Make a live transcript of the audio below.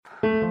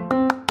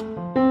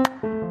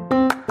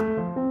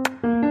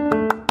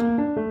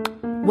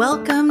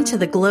Welcome to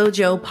the Glow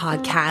Joe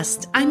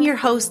podcast. I'm your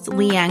host,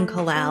 Leanne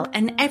Colell,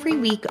 and every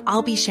week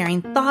I'll be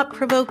sharing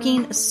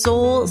thought-provoking,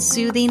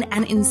 soul-soothing,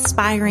 and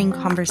inspiring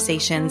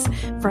conversations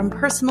from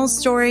personal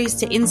stories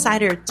to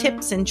insider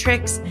tips and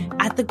tricks.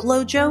 At the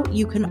Glow Joe,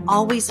 you can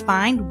always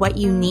find what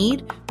you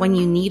need when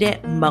you need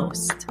it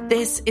most.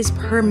 This is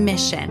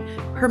permission.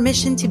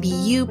 Permission to be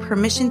you,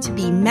 permission to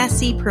be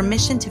messy,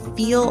 permission to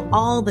feel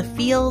all the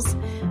feels.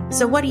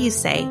 So what do you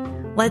say?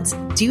 Let's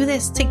do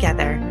this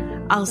together.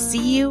 I'll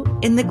see you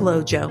in the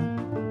Glow Joe.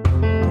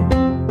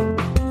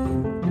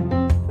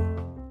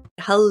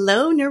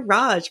 Hello,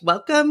 Niraj.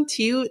 Welcome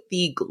to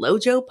the Glow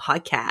Joe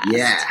podcast.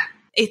 Yeah.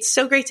 It's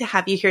so great to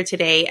have you here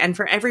today. And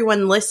for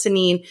everyone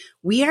listening,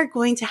 we are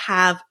going to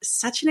have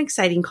such an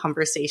exciting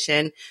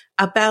conversation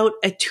about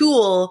a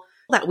tool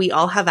that we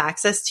all have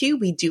access to.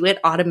 We do it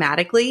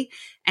automatically,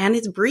 and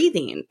it's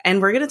breathing.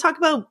 And we're going to talk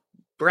about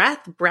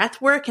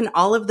breath work, and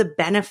all of the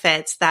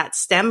benefits that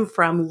stem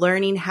from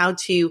learning how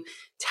to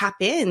tap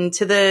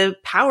into the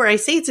power. I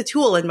say it's a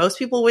tool, and most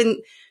people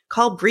wouldn't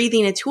call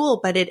breathing a tool,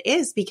 but it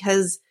is,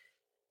 because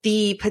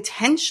the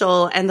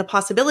potential and the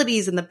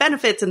possibilities and the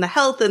benefits and the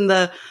health and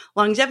the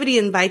longevity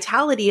and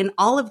vitality and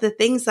all of the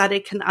things that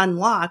it can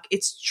unlock,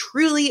 it's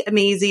truly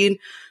amazing.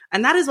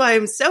 And that is why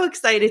I'm so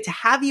excited to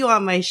have you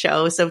on my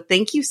show. So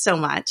thank you so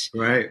much.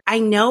 Right. I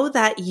know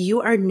that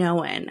you are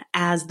known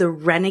as the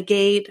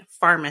renegade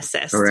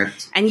pharmacist.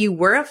 Correct. And you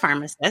were a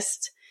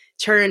pharmacist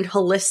turned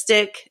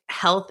holistic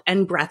health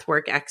and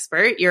breathwork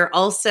expert. You're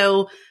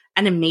also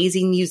an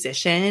amazing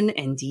musician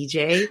and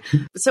DJ.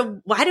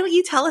 So why don't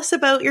you tell us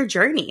about your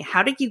journey?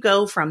 How did you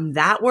go from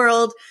that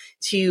world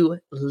to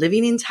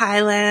living in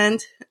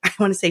Thailand? I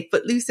want to say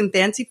footloose and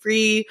fancy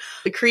free,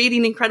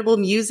 creating incredible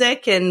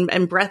music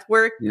and breath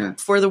work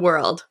for the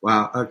world.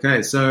 Wow.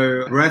 Okay.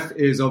 So breath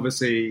is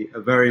obviously a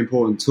very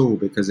important tool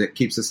because it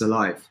keeps us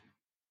alive.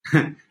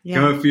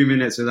 Go a few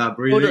minutes without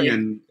breathing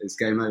and it's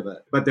game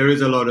over. But there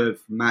is a lot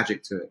of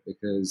magic to it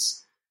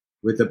because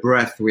with the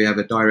breath, we have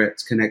a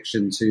direct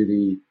connection to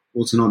the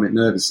autonomic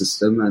nervous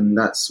system, and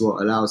that's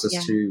what allows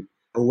us to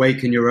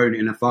awaken your own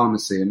inner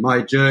pharmacy. And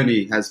my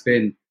journey has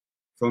been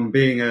from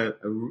being a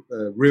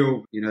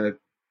real,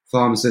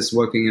 pharmacist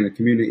working in a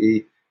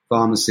community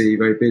pharmacy,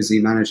 very busy,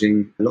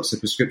 managing lots of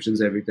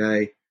prescriptions every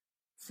day.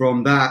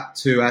 From that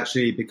to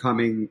actually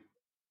becoming,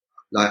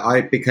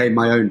 I became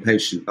my own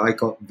patient. I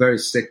got very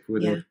sick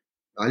with it.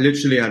 I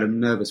literally had a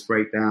nervous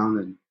breakdown,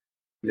 and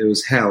it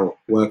was hell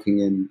working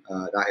in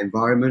that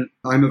environment.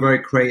 I'm a very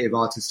creative,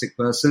 artistic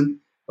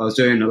person. I was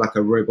doing like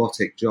a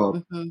robotic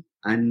job.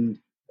 And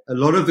a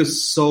lot of the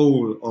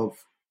soul of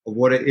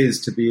what it is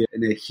to be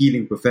in a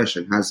healing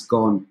profession has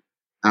gone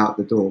out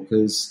the door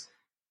because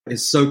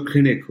it's so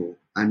clinical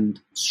and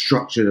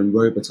structured and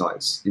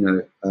robotized,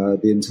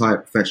 the entire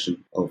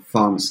profession of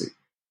pharmacy.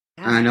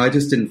 And I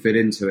just didn't fit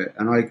into it.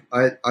 And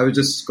I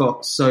just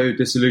got so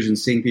disillusioned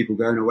seeing people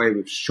going away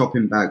with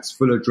shopping bags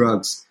full of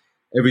drugs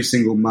every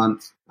single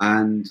month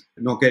and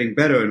not getting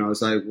better. And I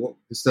was like, what?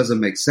 This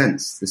doesn't make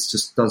sense. This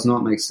just does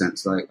not make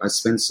sense. Like, I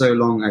spent so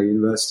long at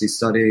university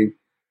studying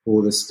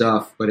all this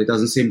stuff, but it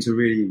doesn't seem to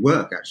really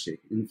work, actually.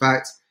 In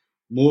fact,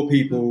 more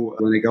people,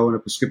 when they go on a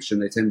prescription,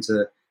 they tend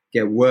to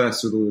get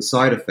worse with all the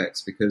side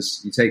effects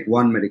because you take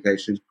one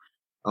medication.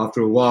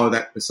 After a while,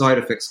 the side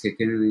effects kick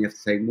in, and you have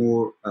to take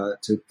more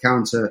to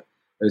counter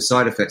those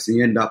side effects. And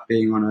you end up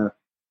being on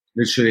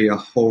literally a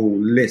whole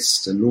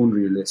list, a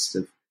laundry list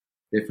of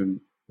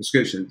different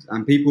prescriptions.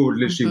 And people would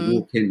literally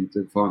walk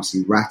into the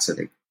pharmacy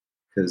rattling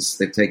because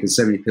they've taken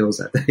so many pills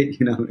that day.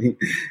 You know what I mean?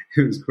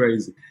 It was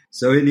crazy.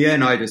 So in the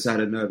end, I just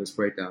had a nervous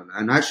breakdown.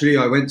 And actually,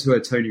 I went to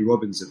a Tony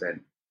Robbins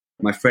event.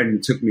 My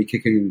friend took me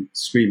kicking and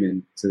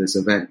screaming to this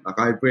event. Like,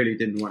 I really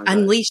didn't want to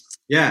Unleash.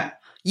 Yeah.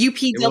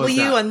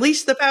 UPW,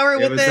 Unleash the Power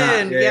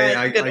Within.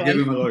 I give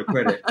him a lot of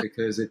credit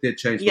because it did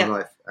change my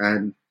life.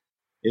 And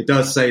it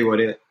does say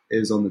what it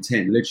is on the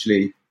tin.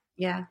 Literally,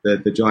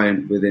 the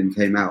giant within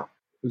came out.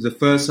 It was the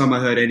first time I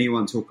heard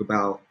anyone talk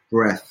about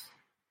breath,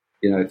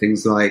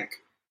 things like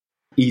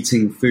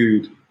eating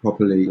food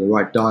properly, the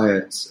right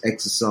diet,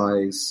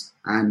 exercise,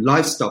 and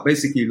lifestyle,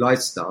 basically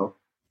lifestyle,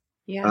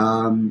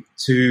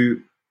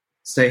 to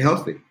stay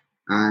healthy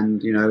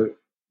and,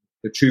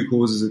 the true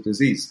causes of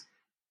disease.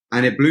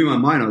 And it blew my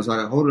mind. I was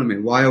like, hold on a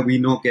minute, why are we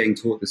not getting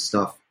taught this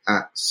stuff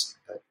at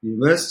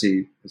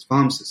university as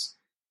pharmacists?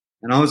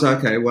 And I was like,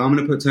 okay, well, I'm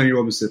going to put Tony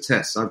Robbins to the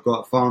test. I've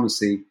got a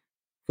pharmacy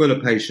full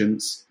of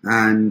patients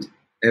and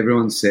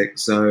everyone's sick.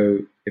 So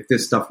if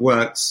this stuff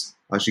works,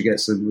 I should get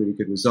some really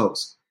good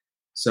results.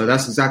 So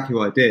that's exactly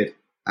what I did.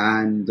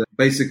 And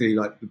basically,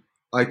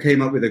 I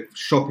came up with a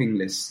shopping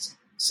list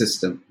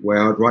system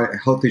where I'd write a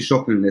healthy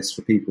shopping list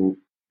for people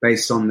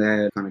based on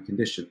their kind of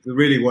condition. But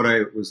really what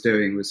I was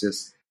doing was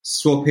just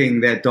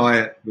swapping their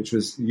diet, which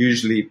was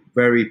usually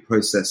very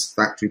processed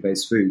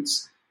factory-based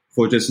foods,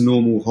 for just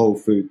normal whole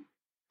food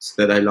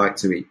that they like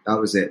to eat. That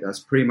was it. That's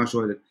pretty much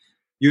what I did.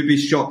 You'd be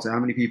shocked at how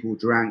many people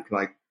drank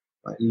like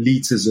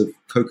liters of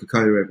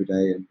Coca-Cola every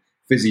day and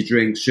fizzy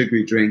drinks,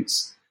 sugary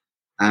drinks.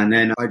 And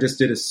then I just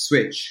did a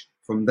switch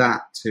from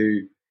that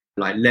to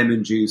like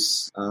lemon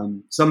juice.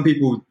 Some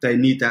people, they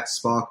need that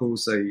sparkle,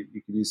 so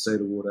you can use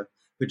soda water.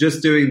 But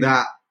just doing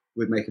that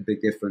would make a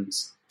big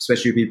difference,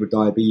 especially people with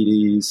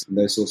diabetes and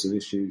those sorts of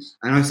issues.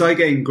 And I started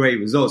getting great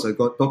results. I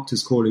got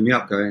doctors calling me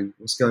up going,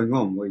 what's going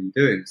on? What are you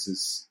doing?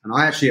 And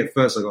I actually, at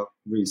first, I got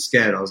really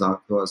scared. I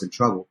thought I was in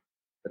trouble.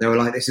 But they were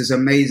like, this is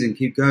amazing.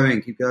 Keep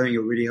going.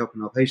 You're really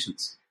helping our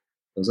patients.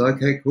 I was like,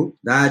 okay, cool.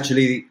 That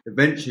actually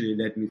eventually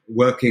led me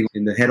working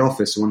in the head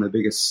office of one of the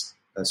biggest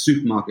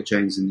supermarket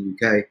chains in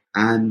the UK.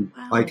 And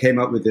wow. I came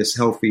up with this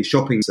healthy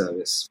shopping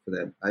service for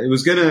them. It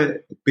was going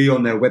to be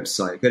on their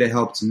website. It could have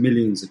helped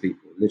millions of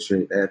people.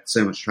 Literally, they had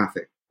so much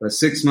traffic. But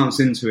 6 months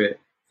into it,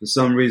 for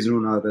some reason or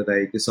another,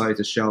 they decided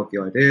to shelve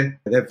the idea.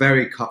 They're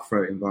very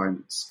cutthroat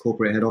environments.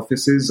 Corporate head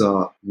offices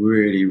are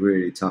really,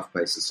 really tough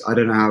places. I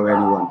don't know how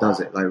anyone does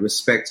it. Like,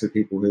 respect to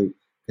people who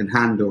can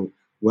handle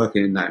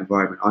working in that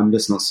environment. I'm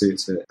just not suited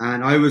to it.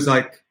 And I was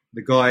like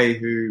the guy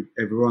who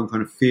everyone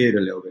kind of feared a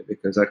little bit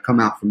because I'd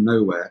come out from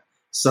nowhere.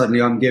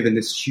 Suddenly I'm given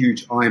this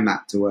huge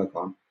iMac to work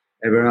on.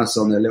 Everyone else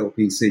on their little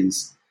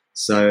PCs.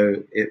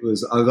 So I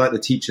was like the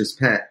teacher's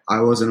pet.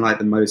 I wasn't like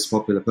the most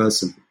popular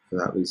person for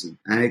that reason.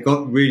 And it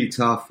got really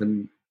tough,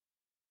 and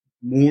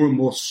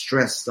more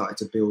stress started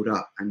to build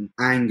up, and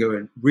anger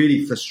and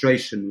really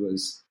frustration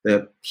was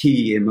the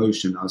key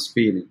emotion I was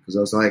feeling, because I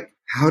was like,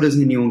 how does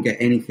anyone get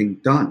anything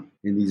done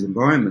in these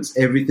environments?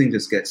 Everything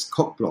just gets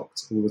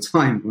cock-blocked all the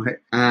time, right?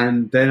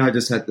 And then I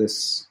just had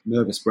this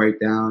nervous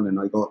breakdown, and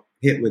I got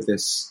hit with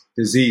this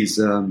disease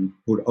called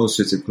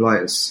ulcerative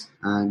colitis.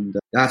 And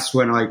that's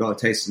when I got a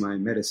taste of my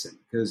own medicine,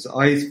 because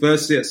I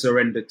firstly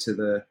surrendered to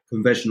the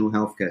conventional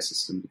healthcare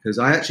system, because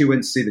I actually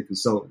went to see the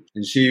consultant,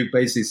 and she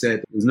basically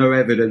said there's no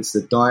evidence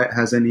that diet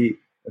has any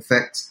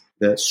effect,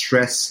 that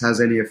stress has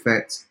any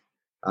effect.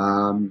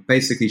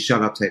 Basically,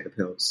 shut up, take the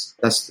pills.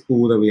 That's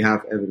all that we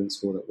have evidence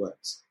for that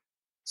works.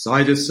 So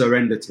I just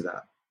surrendered to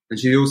that. And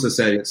she also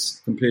said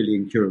it's completely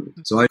incurable.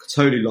 So I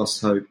totally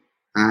lost hope,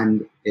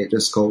 and it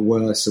just got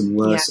worse and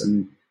worse. Yeah.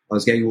 And I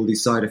was getting all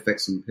these side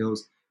effects from the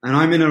pills. And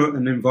I'm in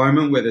an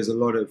environment where there's a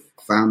lot of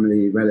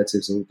family,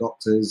 relatives, all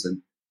doctors,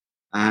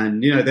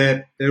 and you know,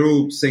 they're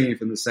all singing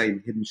from the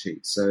same hymn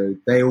sheet. So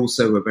they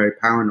also were very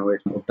paranoid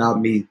about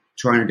me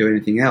trying to do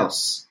anything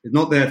else. It's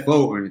not their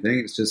fault or anything.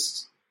 It's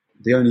just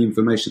the only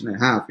information they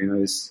have, you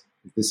know, is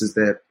this is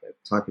their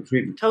type of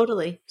treatment.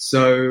 Totally.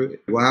 So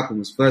what happened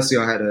was, firstly,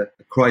 I had a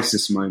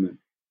crisis moment,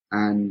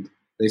 and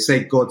they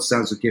say God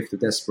sends a gift of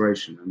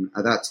desperation. And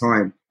at that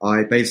time,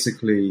 I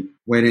basically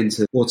went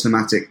into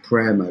automatic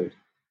prayer mode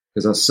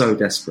because I was so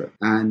desperate.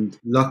 And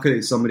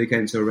luckily, somebody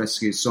came to a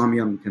rescue,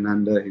 Soma,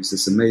 who's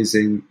this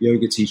amazing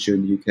yoga teacher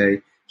in the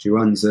UK. She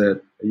runs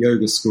a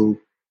yoga school,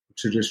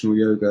 traditional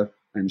yoga.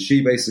 And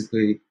she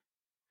basically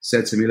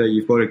said to me, look,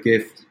 you've got a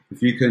gift.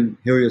 If you can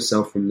heal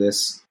yourself from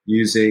this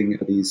using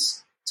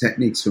these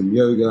techniques from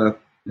yoga,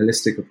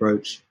 holistic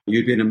approach,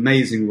 you'd be an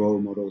amazing role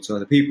model to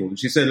other people. And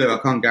she said, look,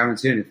 I can't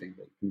guarantee anything,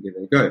 but you can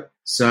give it a go.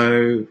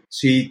 So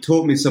she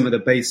taught me some of the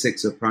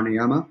basics of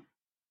pranayama,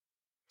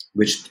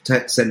 which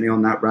sent me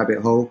on that rabbit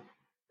hole,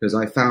 because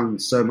I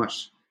found so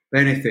much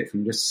benefit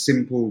from just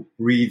simple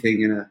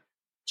breathing and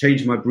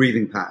changing my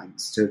breathing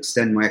patterns to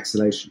extend my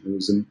exhalation. It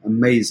was an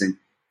amazing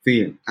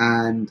feeling.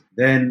 And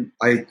then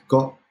I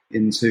got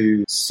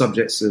into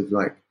subjects of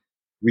like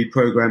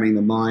reprogramming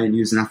the mind,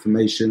 using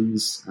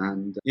affirmations.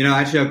 And, you know,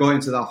 actually I got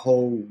into that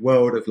whole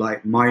world of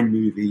like mind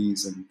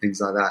movies and things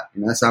like that.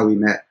 You know, that's how we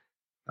met.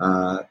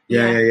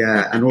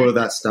 And all of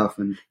that stuff.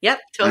 And yep,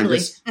 totally. And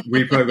just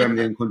reprogramming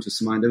the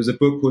unconscious mind. There was a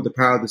book called The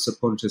Power of the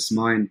Subconscious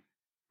Mind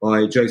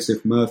by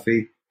Joseph Murphy,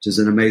 which is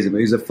an amazing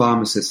book. He's a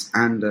pharmacist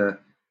and a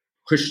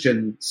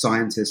Christian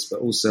scientist, but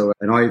also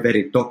an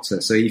Ayurvedic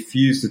doctor. So he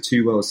fused the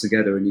two worlds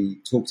together, and he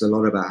talks a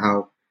lot about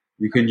how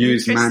you can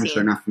use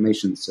mantra and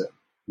affirmations to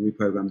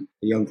reprogram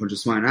the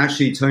unconscious mind.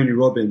 Actually, Tony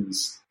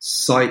Robbins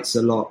cites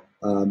a lot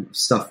of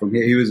stuff from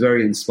here. He was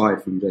very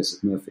inspired from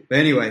Joseph Murphy. But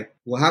anyway,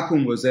 what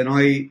happened was then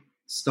I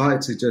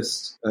started to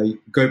just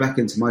go back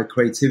into my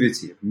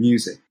creativity of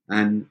music.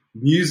 And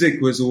music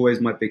was always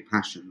my big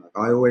passion. Like,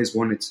 I always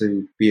wanted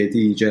to be a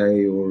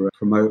DJ or a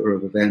promoter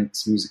of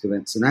events, music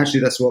events. And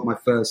actually, that's what my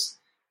first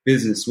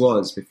business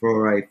was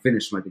before I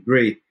finished my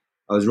degree.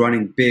 I was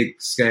running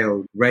big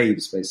scale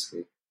raves,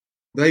 basically.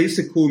 They used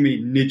to call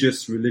me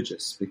Niraj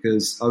religious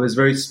because I was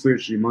very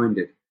spiritually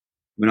minded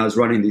when I was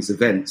running these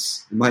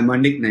events. My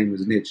nickname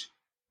was Nij.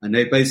 And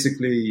they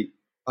basically,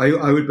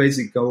 I would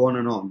basically go on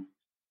and on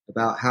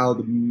about how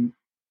the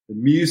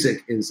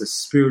music is a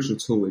spiritual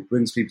tool. It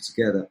brings people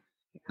together,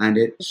 and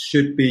it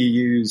should be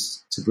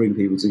used to bring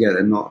people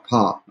together, not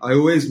apart. I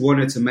always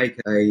wanted to make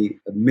a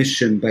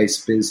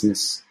mission-based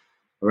business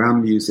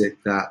around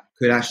music that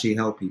could actually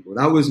help people.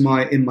 That was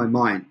in my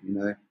mind, you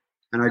know,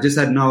 and I just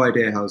had no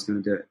idea how I was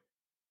going to do it.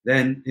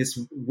 Then it's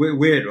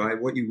weird, right?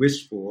 What you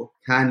wish for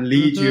can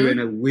lead you in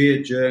a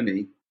weird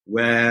journey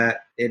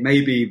where it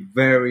may be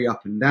very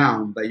up and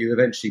down, but you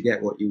eventually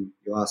get what you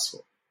ask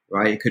for.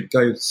 Right, it could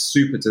go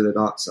super to the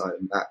dark side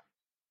and back,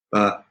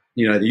 but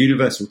the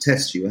universe will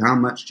test you. How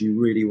much do you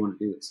really want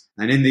to do this?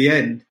 And in the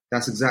end,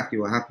 that's exactly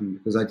what happened,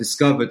 because I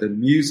discovered that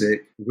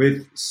music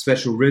with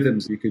special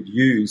rhythms you could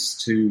use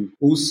to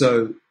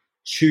also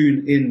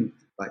tune in,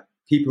 like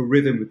keep a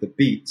rhythm with the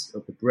beat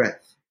of the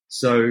breath.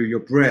 So your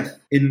breath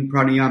in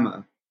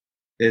pranayama,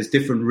 there's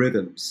different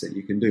rhythms that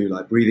you can do,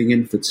 like breathing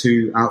in for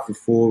 2, out for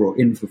 4, or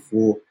in for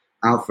 4,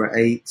 out for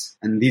 8.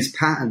 And these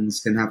patterns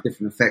can have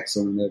different effects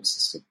on the nervous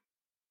system.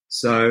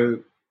 So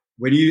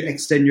when you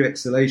extend your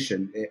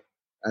exhalation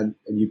and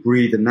you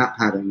breathe in that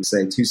pattern,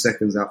 say 2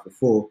 seconds out for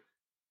 4,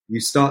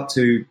 you start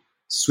to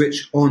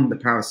switch on the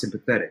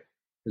parasympathetic.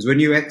 Because when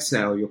you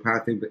exhale, your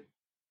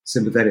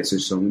parasympathetic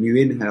switches on. When you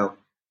inhale,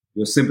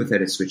 your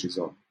sympathetic switches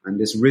on. And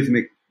this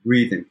rhythmic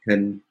breathing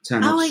can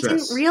turn off stress. I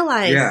didn't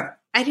realize. Yeah.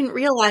 I didn't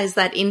realize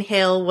that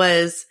inhale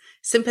was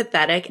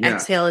sympathetic,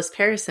 exhale is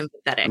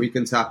parasympathetic. We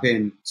can tap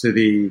in to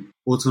the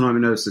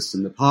autonomic nervous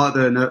system, the part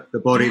of the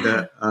body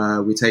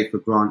that we take for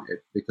granted,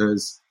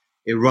 because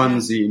it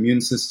runs the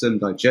immune system,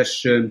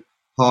 digestion,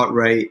 heart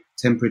rate,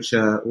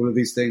 temperature, all of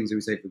these things that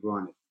we take for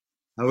granted.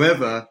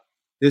 However,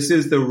 this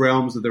is the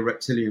realms of the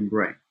reptilian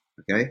brain,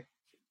 okay?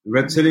 The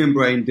reptilian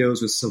brain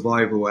deals with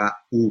survival at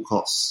all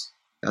costs.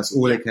 That's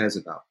all it cares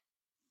about.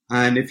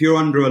 And if you're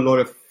under a lot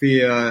of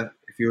fear,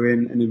 if you're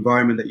in an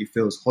environment that you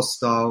feel is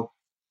hostile,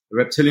 the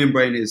reptilian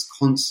brain is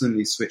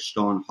constantly switched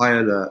on, high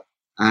alert,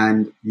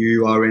 and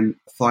you are in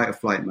fight or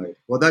flight mode.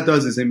 What that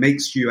does is it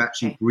makes you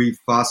actually breathe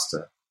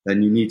faster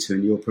than you need to,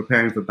 and you're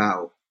preparing for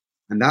battle.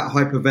 And that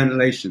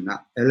hyperventilation,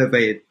 that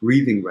elevated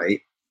breathing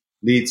rate,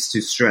 leads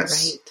to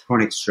stress,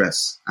 chronic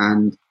stress,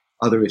 and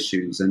other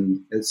issues.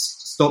 And it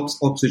stops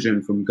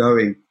oxygen from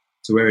going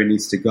to where it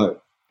needs to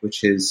go,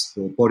 which is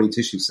your body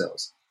tissue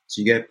cells.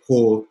 So you get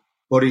poor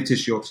body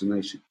tissue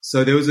oxygenation.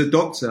 So there was a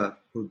doctor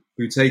called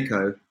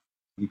Buteyko.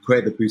 He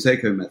created the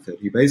Buteyko method.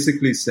 He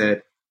basically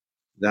said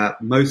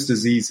that most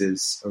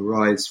diseases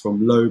arise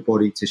from low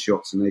body tissue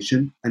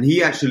oxygenation. And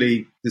he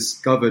actually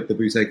discovered the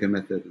Buteyko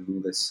method and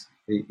all this.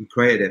 He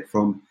created it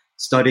from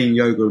studying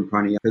yoga and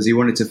pranayama because he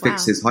wanted to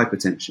fix his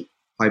hypertension,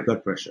 high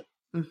blood pressure.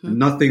 And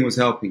nothing was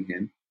helping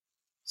him.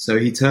 So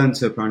he turned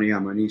to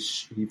pranayama, and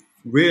he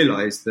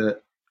realized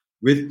that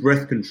with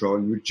breath control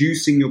and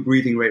reducing your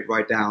breathing rate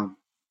right down,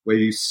 where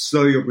you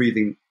slow your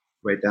breathing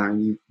rate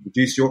down, you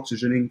reduce your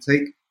oxygen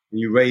intake, and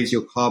you raise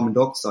your carbon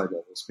dioxide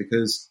levels,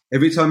 because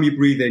every time you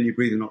breathe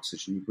in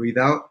oxygen. You breathe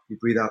out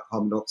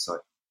carbon dioxide.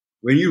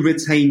 When you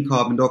retain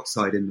carbon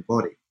dioxide in the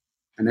body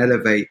and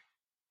elevate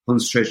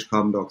concentration of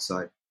carbon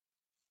dioxide,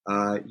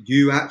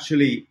 you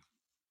actually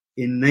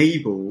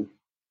enable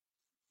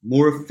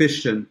more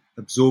efficient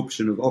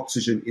absorption of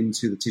oxygen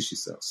into the tissue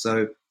cells.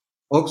 So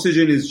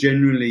oxygen is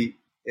generally,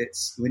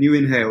 when you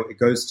inhale, it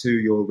goes to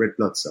your red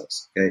blood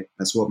cells. Okay,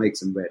 that's what makes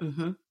them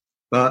red.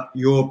 But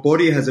your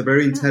body has a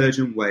very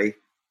intelligent way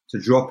to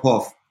drop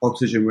off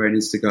oxygen where it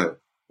needs to go.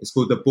 It's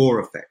called the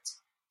Bohr effect.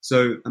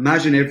 So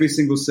imagine every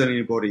single cell in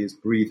your body is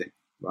breathing,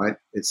 right?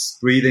 It's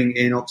breathing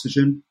in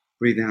oxygen,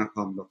 breathing out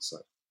carbon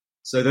dioxide.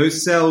 So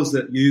those cells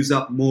that use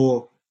up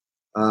more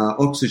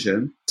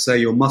oxygen, say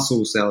your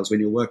muscle cells when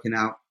you're working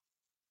out,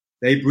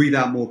 they breathe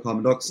out more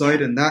carbon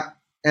dioxide, and that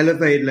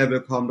elevated level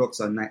of carbon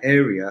dioxide in that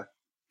area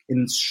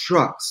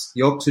instructs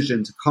the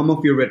oxygen to come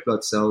off your red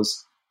blood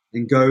cells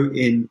and go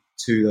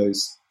into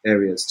those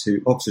areas to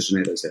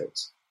oxygenate those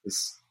areas.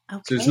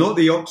 So it's not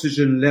the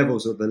oxygen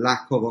levels or the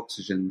lack of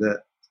oxygen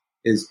that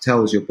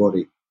tells your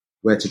body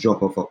where to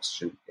drop off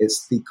oxygen.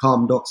 It's the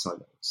carbon dioxide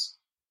levels.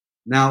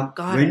 Now,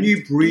 when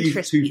you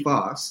breathe too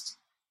fast,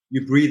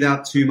 you breathe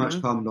out too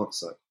much carbon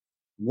dioxide.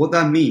 What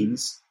that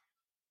means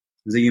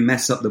is that you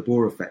mess up the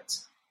Bohr effect.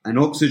 And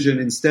oxygen,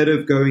 instead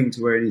of going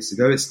to where it needs to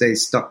go, it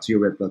stays stuck to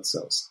your red blood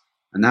cells.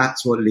 And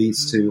that's what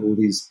leads to all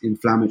these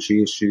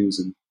inflammatory issues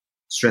and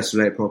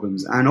stress-related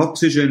problems. And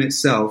oxygen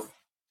itself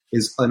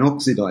is an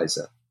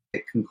oxidizer.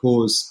 It can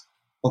cause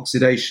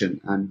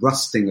oxidation and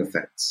rusting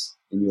effects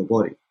in your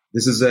body.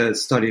 This is a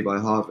study by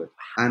Harvard.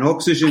 And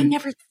oxygen... I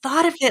never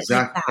thought of it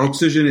like that.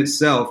 Oxygen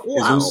itself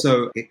is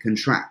also, it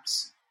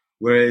contracts.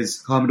 Whereas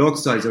carbon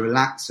dioxide is a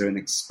relaxer and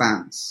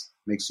expands,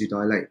 makes you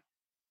dilate,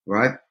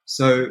 right?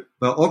 So,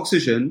 but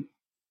oxygen,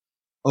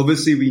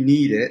 obviously we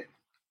need it.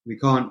 We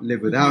can't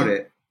live without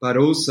it. But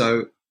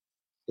also,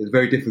 it's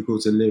very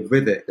difficult to live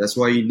with it. That's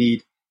why you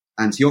need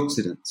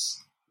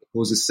antioxidants. It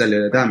causes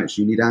cellular damage.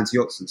 You need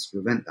antioxidants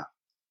to prevent that.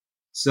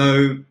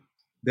 So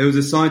there was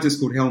a scientist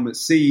called Helmut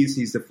Sees.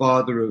 He's the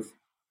father of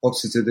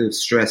oxidative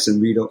stress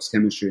and redox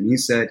chemistry. And he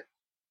said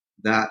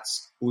that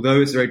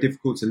although it's very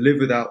difficult to live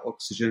without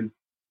oxygen,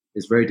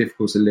 it's very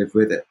difficult to live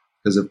with it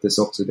because of this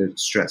oxidative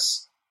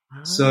stress.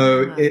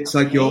 So it's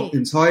like your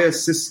entire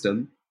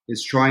system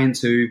is trying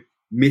to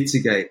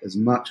mitigate as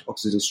much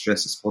oxidative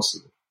stress as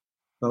possible.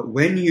 But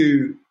when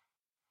you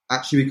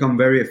actually become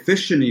very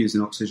efficient at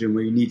using oxygen,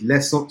 where you need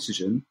less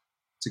oxygen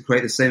to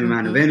create the same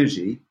amount of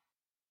energy,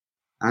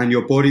 and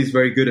your body is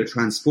very good at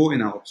transporting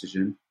that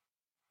oxygen,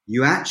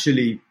 you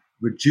actually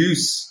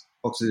reduce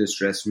oxidative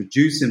stress,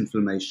 reduce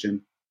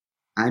inflammation,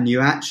 and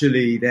you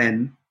actually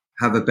then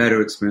have a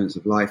better experience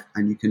of life,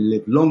 and you can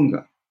live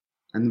longer.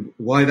 And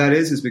why that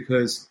is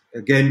because,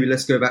 again,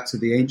 let's go back to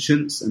the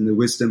ancients and the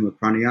wisdom of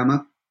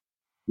pranayama,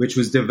 which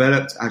was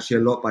developed actually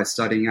a lot by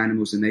studying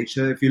animals in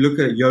nature. If you look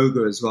at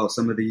yoga as well,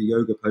 some of the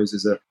yoga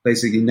poses are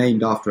basically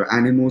named after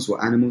animals,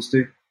 what animals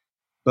do.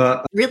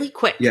 But really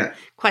quick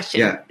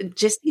question,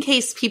 just in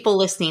case people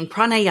listening,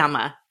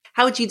 pranayama,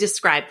 how would you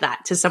describe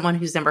that to someone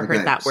who's never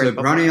heard that word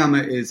before? So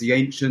pranayama is the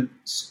ancient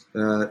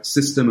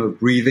system of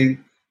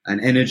breathing and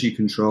energy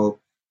control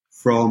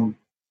from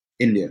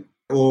India,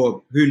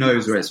 or who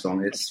knows where it's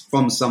from. It's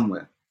from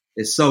somewhere.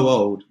 It's so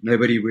old,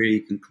 nobody really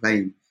can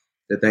claim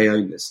that they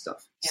own this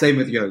stuff. Yeah. Same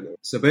with yoga.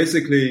 So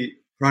basically,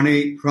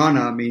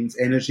 prana means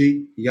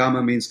energy,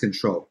 yama means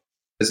control.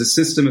 There's a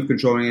system of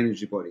controlling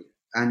energy body.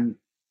 And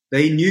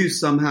they knew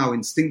somehow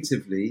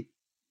instinctively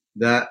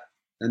that,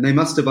 and they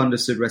must have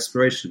understood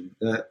respiration,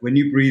 that when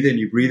you breathe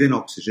in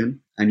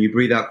oxygen, and you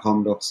breathe out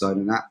carbon dioxide,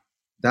 and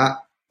that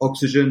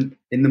oxygen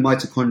in the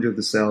mitochondria of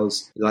the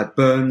cells like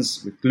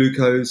burns with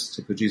glucose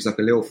to produce like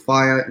a little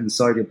fire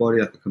inside your body,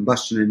 like a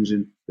combustion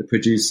engine that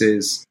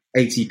produces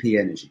ATP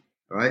energy,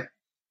 all right?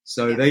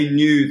 So they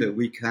knew that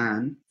we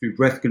can, through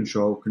breath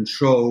control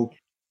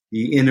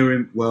the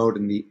inner world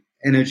and the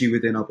energy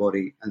within our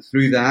body. And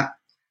through that,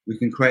 we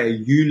can create a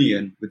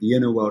union with the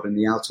inner world and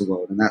the outer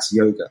world. And that's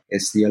yoga.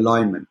 It's the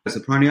alignment.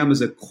 So pranayama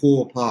is a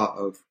core part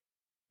of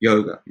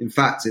yoga. In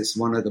fact, it's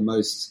one of the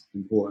most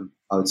important,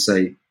 I would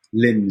say,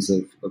 limbs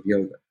of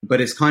yoga. But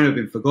it's kind of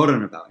been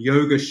forgotten about.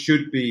 Yoga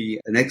should be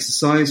an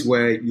exercise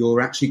where you're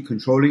actually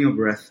controlling your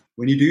breath.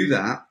 When you do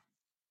that,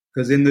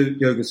 because in the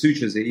Yoga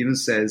Sutras, it even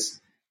says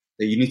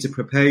that you need to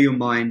prepare your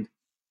mind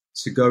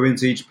to go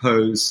into each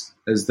pose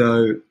as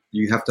though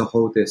you have to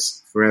hold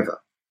this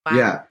forever. Wow.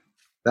 Yeah,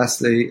 that's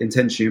the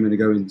intention you're going to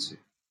go into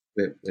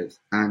with.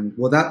 And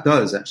what that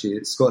does, actually,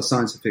 it's got a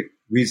scientific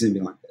reason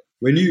behind it.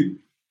 When you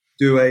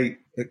do a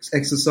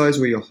exercise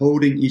where you're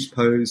holding each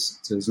pose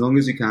to as long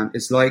as you can,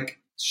 it's like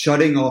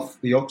shutting off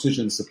the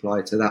oxygen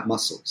supply to that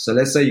muscle. So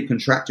let's say you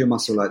contract your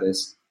muscle like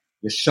this.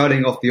 You're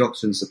shutting off the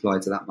oxygen supply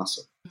to that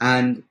muscle.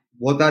 And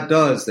what that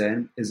does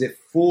then is it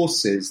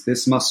forces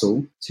this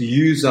muscle to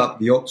use up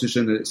the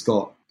oxygen that it's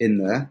got in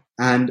there,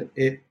 and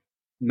it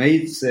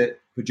makes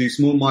it produce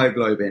more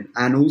myoglobin.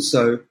 And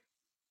also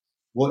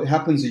what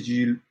happens is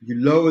you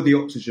lower the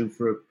oxygen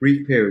for a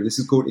brief period. This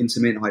is called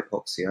intermittent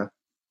hypoxia.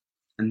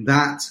 And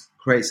that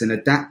creates an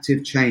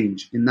adaptive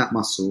change in that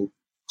muscle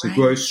to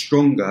grow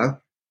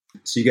stronger.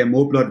 So you get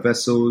more blood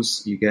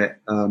vessels, you get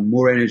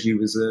more energy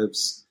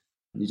reserves.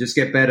 You just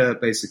get better,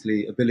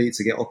 basically, ability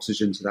to get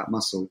oxygen to that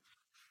muscle.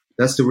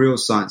 That's the real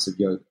science of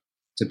yoga,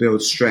 to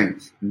build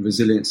strength and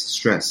resilience to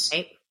stress.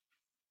 Right.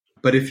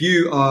 But if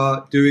you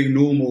are doing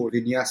normal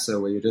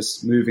vinyasa, where you're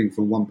just moving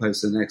from one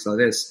pose to the next like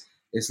this,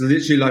 it's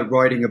literally like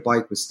riding a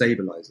bike with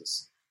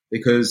stabilizers,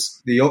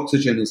 because the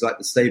oxygen is like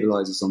the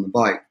stabilizers on the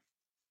bike,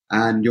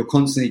 and you're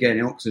constantly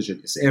getting oxygen.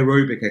 It's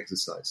aerobic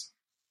exercise.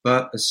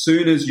 But as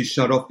soon as you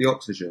shut off the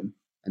oxygen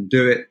and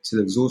do it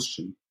till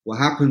exhaustion, what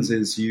happens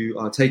is you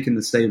are taking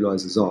the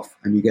stabilizers off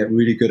and you get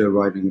really good at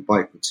riding a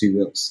bike with two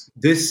wheels.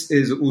 This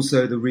is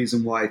also the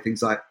reason why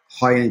things like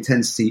high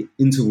intensity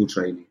interval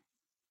training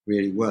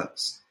really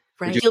works.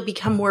 Right. You'll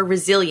become more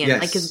resilient.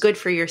 Yes. Like it's good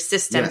for your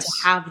system to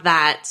have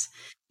that,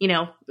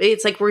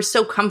 it's like we're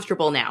so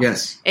comfortable now.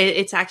 Yes.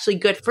 It's actually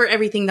good for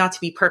everything not to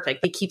be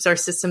perfect. It keeps our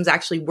systems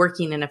actually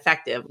working and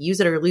effective. Use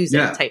it or lose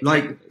it type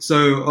thing.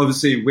 So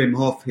obviously Wim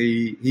Hof,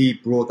 he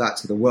brought that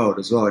to the world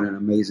as well in an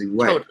amazing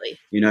way. Totally.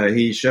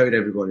 He showed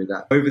everybody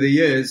that. Over the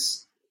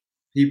years,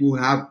 people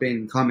have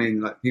been coming,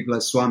 like people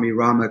like Swami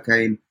Rama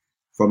came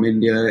from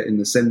India in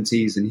the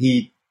 70s, and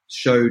he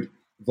showed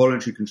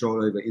voluntary control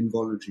over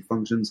involuntary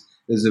functions.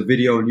 There's a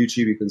video on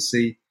YouTube you can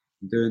see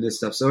doing this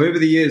stuff. So over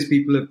the years,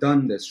 people have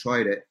done this,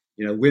 tried it.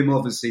 Wim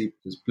obviously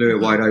just blew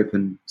it wide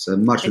open. So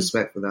much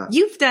respect for that.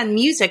 You've done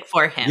music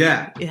for him.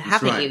 Yeah.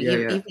 Haven't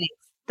you? Yeah.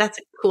 That's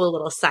a cool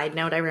little side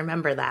note. I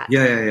remember that.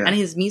 Yeah. And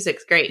his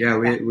music's great. Yeah,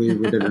 we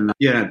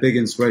did. Big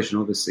inspiration,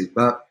 obviously.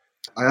 But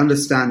I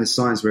understand the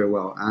science very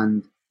well.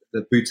 And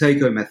the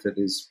Buteyko method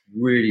is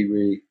really,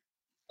 really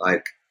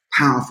like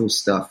powerful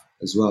stuff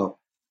as well.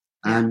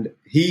 And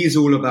he's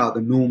all about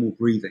the normal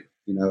breathing,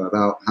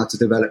 about how to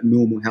develop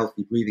normal,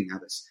 healthy breathing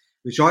habits,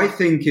 which I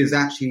think is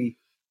actually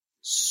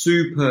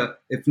super,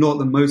 if not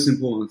the most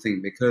important thing,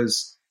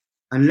 because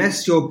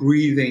unless you're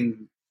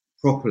breathing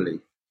properly,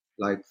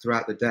 like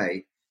throughout the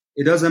day,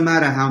 it doesn't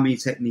matter how many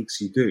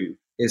techniques you do.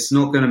 It's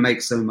not going to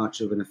make so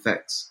much of an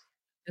effect.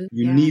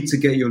 You need to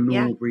get your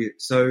normal breathing.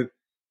 So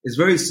it's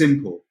very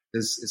simple.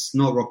 It's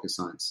not rocket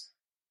science.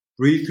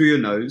 Breathe through your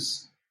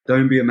nose.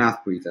 Don't be a mouth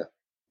breather,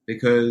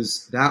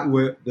 because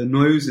the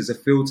nose is a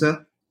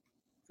filter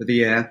for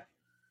the air.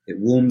 It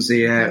warms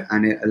the air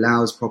and it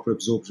allows proper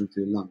absorption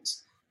through the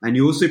lungs. And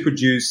you also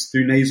produce,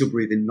 through nasal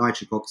breathing,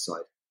 nitric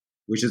oxide,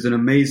 which is an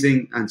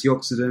amazing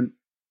antioxidant,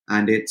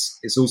 and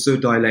it's also a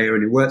dilator,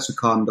 and it works with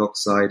carbon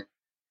dioxide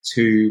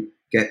to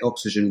get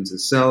oxygen into the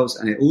cells,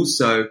 and it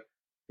also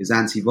is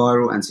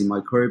antiviral,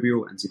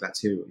 antimicrobial,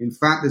 antibacterial. In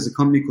fact, there's a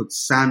company called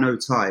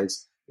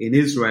Sanotides in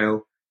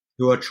Israel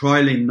who are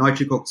trialing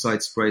nitric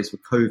oxide sprays for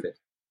COVID.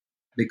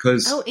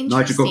 because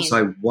nitric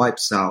oxide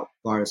wipes out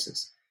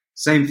viruses.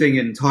 Same thing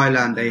in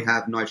Thailand, they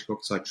have nitric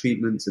oxide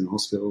treatments in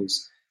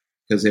hospitals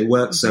because it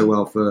works so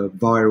well for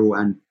viral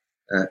and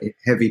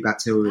heavy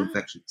bacterial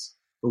infections.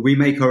 But we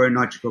make our own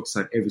nitric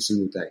oxide every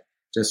single day,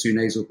 just through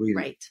nasal breathing.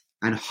 Right.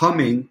 And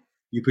humming,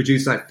 you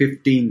produce like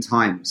 15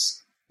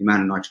 times the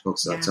amount of nitric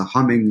oxide. Yeah. So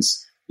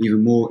humming's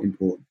even more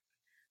important.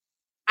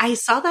 I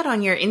saw that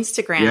on your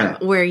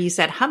Instagram where you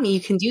said, humming,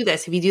 you can do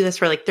this. If you do this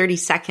for like 30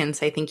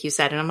 seconds, I think you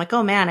said. And I'm like,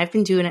 oh man, I've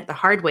been doing it the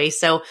hard way.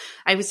 So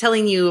I was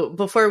telling you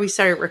before we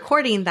started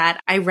recording that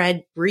I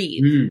read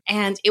Breathe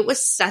and it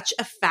was such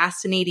a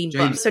fascinating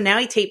book. So now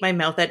I tape my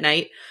mouth at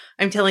night.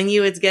 I'm telling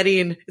you, it's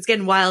getting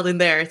wild in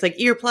there. It's like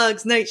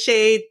earplugs,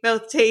 nightshade,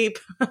 mouth tape.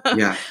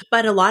 Yeah.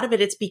 But a lot of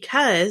it's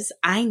because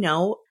I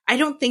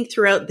don't think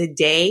throughout the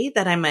day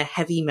that I'm a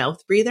heavy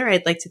mouth breather.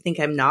 I'd like to think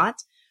I'm not.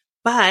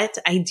 But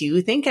I do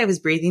think I was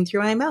breathing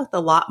through my mouth a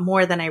lot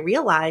more than I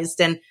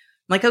realized. And I'm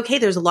like, okay,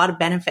 there's a lot of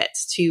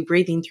benefits to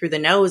breathing through the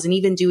nose and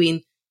even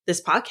doing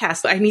this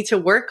podcast. I need to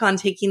work on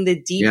taking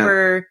the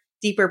deeper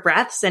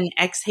breaths and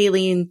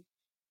exhaling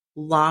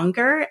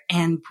longer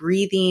and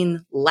breathing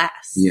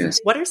less. Yes.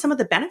 What are some of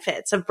the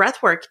benefits of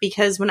breath work?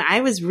 Because when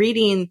I was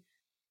reading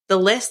the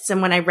lists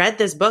and when I read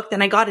this book,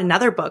 then I got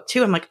another book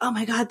too. I'm like, oh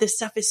my God, this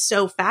stuff is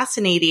so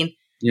fascinating.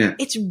 Yeah.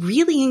 It's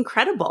really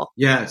incredible.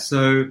 Yeah.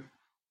 So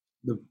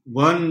the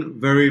one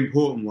very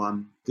important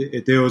one,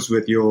 it deals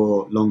with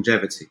your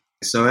longevity.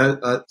 So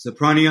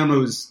pranayama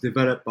was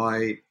developed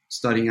by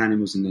studying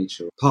animals in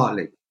nature,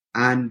 partly.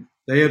 And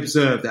they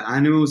observed that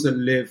animals that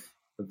live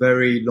a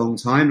very long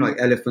time, like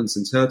elephants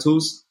and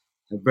turtles,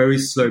 have very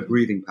slow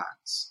breathing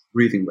rates.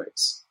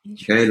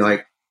 Okay,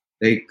 like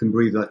they can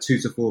breathe like 2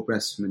 to 4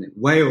 breaths per minute.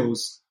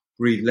 Whales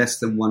breathe less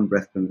than 1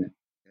 breath per minute.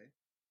 Okay?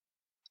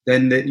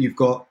 Then you've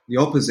got the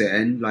opposite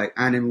end, like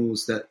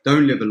animals that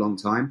don't live a long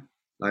time,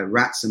 like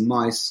rats and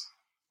mice,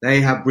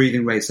 they have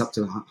breathing rates up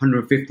to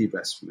 150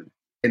 breaths per minute.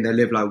 And they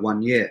live like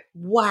 1 year.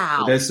 Wow.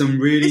 But there's some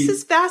this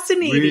is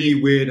fascinating.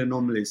 Really weird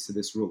anomalies to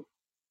this rule.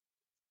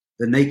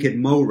 The naked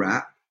mole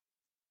rat,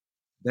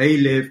 they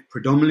live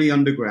predominantly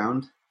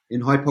underground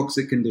in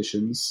hypoxic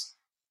conditions,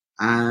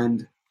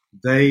 and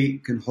they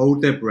can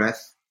hold their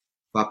breath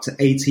for up to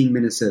 18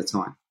 minutes at a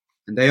time.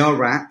 And they are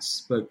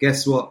rats, but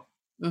guess what?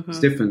 It's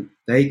different.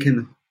 They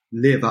can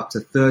live up to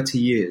 30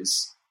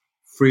 years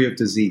free of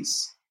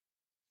disease.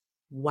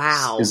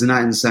 Wow. Isn't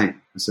that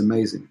insane? That's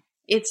amazing.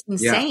 It's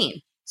insane.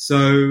 Yeah.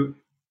 So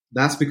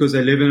that's because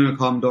they live in a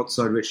carbon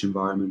dioxide rich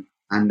environment,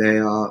 and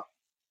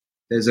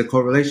there's a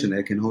correlation.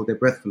 They can hold their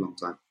breath for a long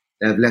time.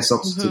 They have less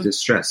oxidative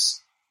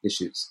stress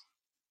issues.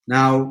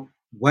 Now,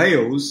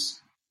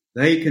 whales,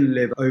 they can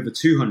live over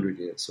 200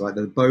 years, right?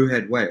 The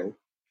bowhead whale,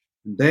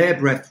 their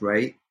breath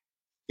rate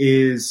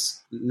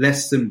is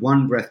less than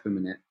 1 breath per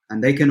minute,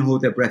 and they can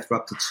hold their breath for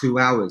up to 2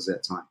 hours at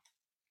a time.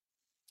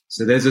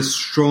 So there's a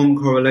strong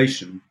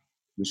correlation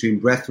between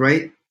breath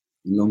rate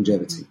and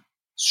longevity.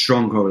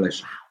 Strong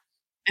correlation.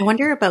 I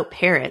wonder about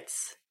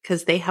parrots,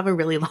 because they have a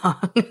really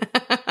long...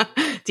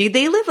 Dude,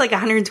 they live like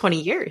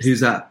 120 years.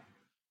 Who's that?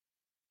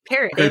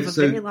 Parrot. They have a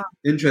very long...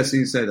 Interesting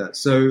you say that.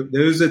 So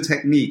there's a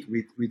technique,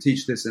 we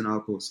teach this in our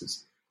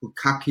courses, called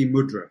Kaki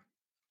Mudra,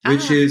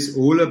 which is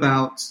all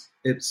about,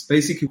 it's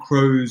basically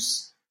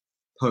crow's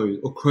pose,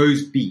 or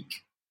crow's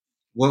beak.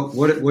 What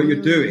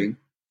you're doing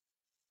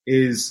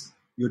is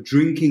you're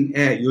drinking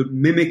air, you're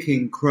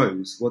mimicking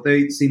crows. What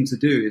they seem to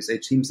do is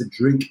they seem to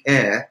drink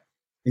air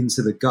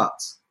into the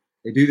gut.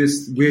 They do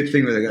this weird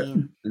thing where they go,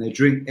 and they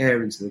drink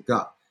air into the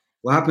gut.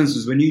 What happens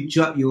is when you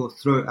jut your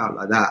throat out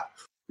like that,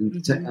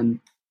 and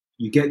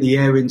you get the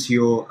air into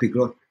your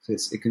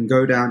epiglottis, it can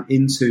go down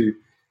into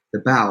the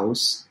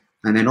bowels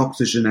and then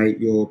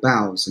oxygenate your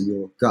bowels and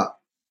your gut.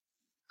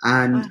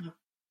 And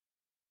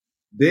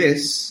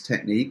this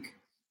technique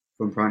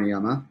from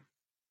pranayama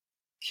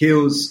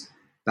kills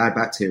bad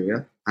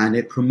bacteria, and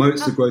it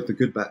promotes the growth of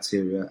good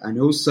bacteria.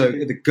 And also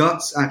the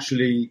gut's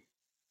actually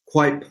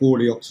quite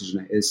poorly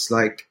oxygenated. It's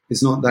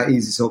not that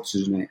easy to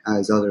oxygenate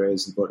as other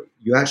areas of the body.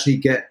 You actually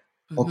get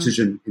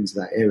oxygen into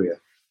that area,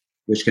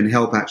 which can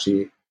help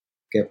actually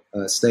get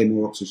stay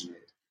more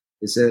oxygenated.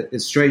 It's a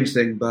strange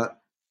thing, but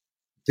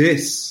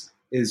this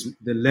is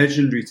the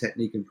legendary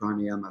technique in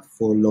pranayama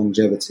for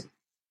longevity.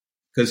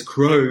 Because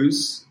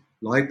crows,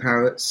 like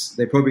parrots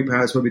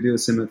probably do a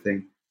similar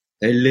thing.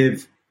 They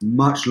live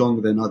much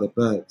longer than other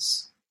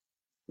birds,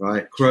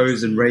 right?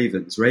 Crows and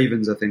ravens.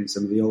 Ravens, I think,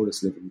 some of the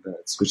oldest living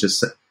birds, which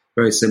is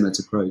very similar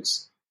to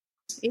crows.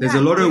 There's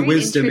a lot of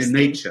wisdom in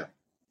nature.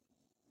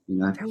 You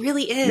know? There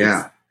really is.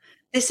 Yeah.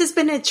 This has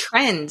been a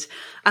trend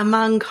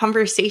among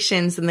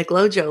conversations in the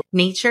Glojo.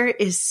 Nature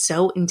is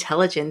so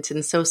intelligent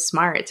and so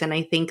smart. And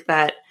I think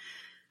that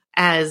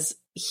as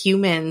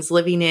humans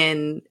living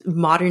in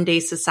modern day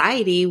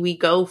society, we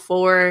go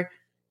for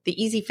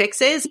the easy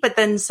fixes, but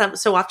then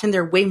so often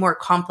they're way more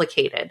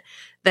complicated.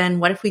 Then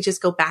what if we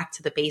just go back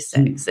to the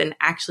basics and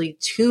actually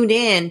tune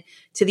in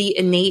to the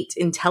innate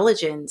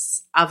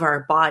intelligence of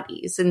our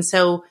bodies? And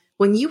so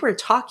when you were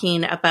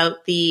talking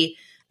about the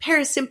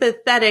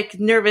parasympathetic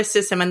nervous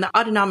system and the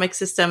autonomic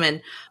system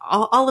and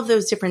all of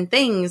those different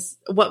things,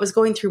 what was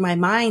going through my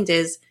mind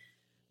is,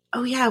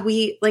 oh yeah,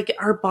 we like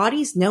our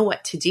bodies know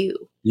what to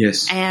do.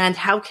 Yes. And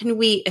how can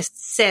we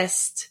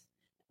assist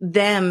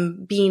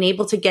them being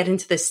able to get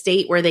into the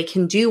state where they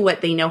can do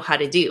what they know how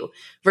to do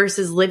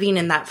versus living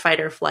in that fight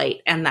or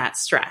flight and that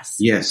stress.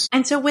 Yes.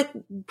 And so with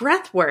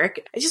breath work,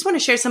 I just want to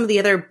share some of the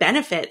other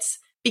benefits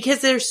because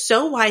they're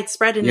so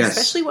widespread and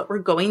especially what we're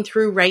going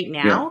through right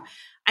now.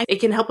 It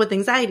can help with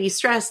anxiety,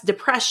 stress,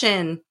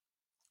 depression,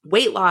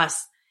 weight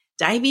loss,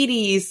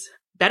 diabetes,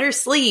 better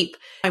sleep.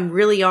 I'm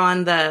really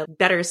on the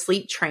better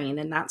sleep train.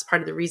 And that's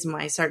part of the reason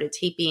why I started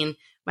taping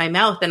my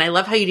mouth. And I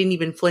love how you didn't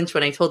even flinch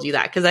when I told you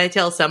that, because I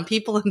tell some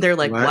people and they're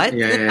like, what?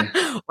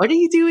 What are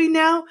you doing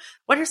now?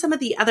 What are some of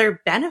the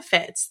other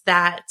benefits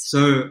that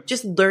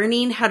just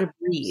learning how to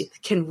breathe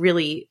can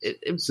really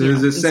So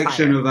there's a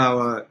section of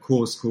our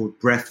course called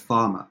Breath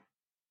Pharma.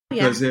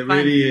 Because it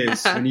really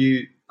is, when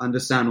you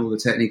understand all the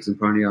techniques in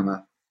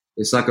pranayama,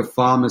 it's like a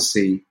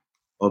pharmacy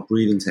of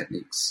breathing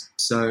techniques.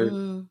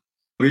 So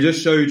we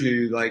just showed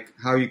you like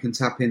how you can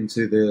tap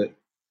into the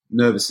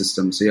nervous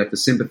system. So you have the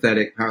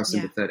sympathetic,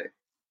 parasympathetic.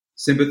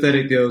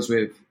 Sympathetic deals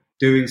with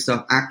doing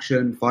stuff,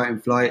 action, fight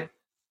and flight,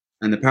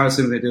 and the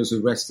parasympathetic deals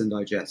with rest and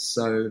digest.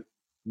 So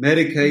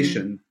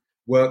medication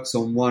works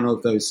on one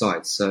of those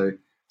sides. So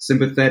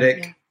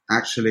sympathetic,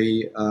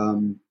 actually,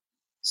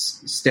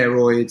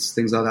 steroids,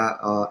 things like that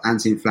are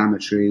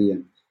anti-inflammatory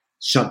and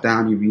shut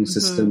down your immune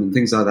system and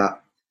things like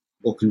that,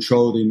 or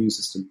control the immune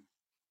system.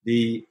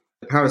 The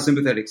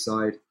parasympathetic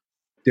side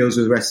deals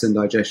with rest and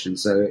digestion.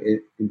 So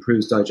it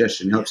improves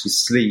digestion, helps you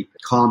sleep,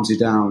 calms you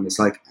down. It's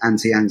like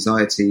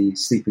anti-anxiety,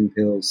 sleeping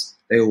pills.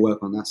 They all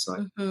work on that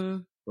side.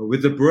 But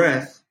with the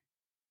breath,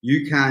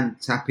 you can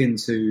tap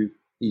into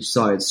each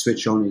side,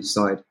 switch on each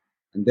side.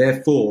 And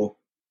therefore,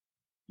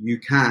 you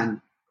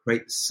can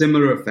create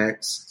similar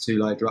effects to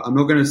like, I'm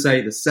not going to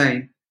say the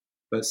same,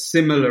 but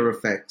similar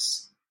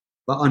effects,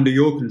 but under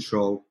your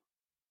control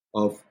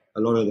of a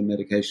lot of the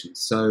medications.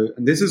 So,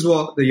 and this is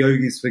what the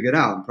yogis figured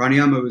out.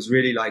 Pranayama was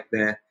really like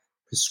their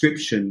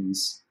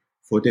prescriptions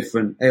for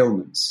different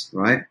ailments,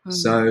 right?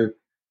 So,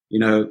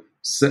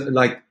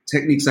 like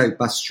techniques like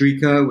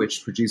Bhastrika,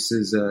 which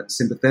produces a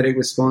sympathetic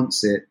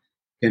response. It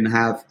can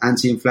have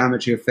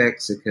anti-inflammatory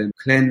effects. It can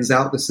cleanse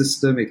out the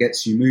system. It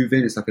gets you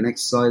moving. It's like an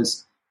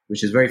exercise,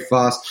 which is very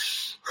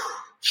fast.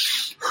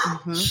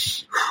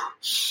 That's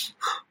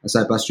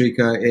like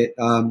Bhastrika. It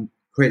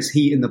creates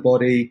heat in the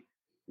body.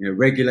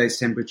 Regulates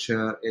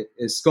temperature.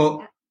 It's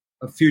got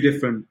a few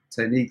different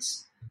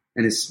techniques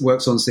and it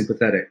works on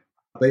sympathetic.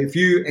 But if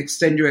you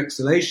extend your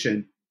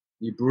exhalation,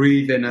 you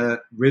breathe in a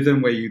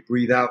rhythm where you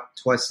breathe out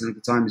twice as the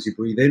time as you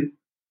breathe in,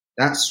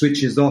 that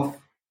switches off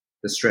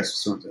the stress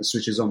response and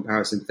switches on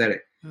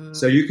parasympathetic.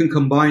 So you can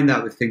combine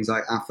that with things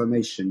like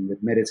affirmation,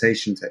 with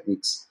meditation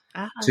techniques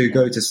to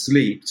go to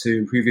sleep, to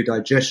improve your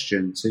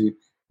digestion, to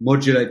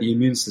modulate the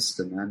immune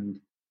system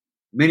and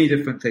many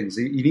different things.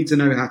 You need to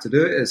know how to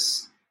do it.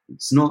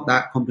 It's not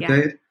that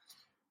complicated,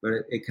 but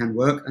it can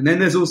work. And then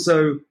there's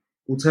also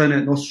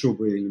alternate nostril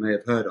breathing you may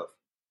have heard of.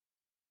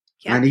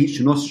 And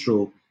each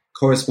nostril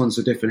corresponds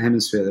to a different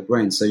hemisphere of the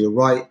brain. So your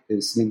right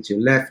is linked to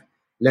your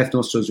left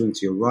nostril is linked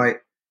to your right.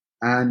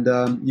 And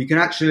you can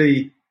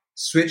actually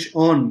switch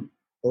on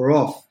or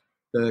off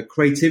the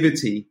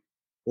creativity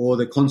or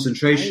the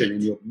concentration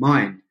in your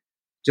mind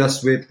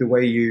just with the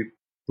way you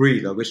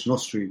breathe or which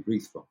nostril you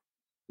breathe from.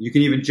 You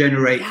can even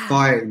generate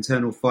fire,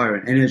 internal fire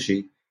and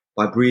energy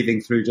by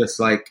breathing through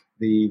just like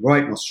the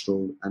right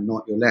nostril and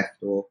not your left,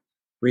 or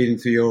breathing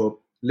through your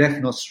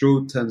left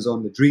nostril turns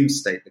on the dream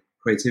state, the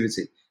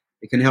creativity.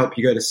 It can help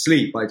you go to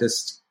sleep by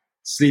just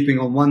sleeping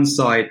on one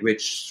side,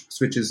 which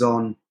switches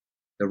on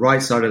the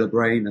right side of the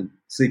brain, and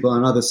sleep on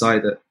another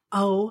side that...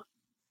 Oh,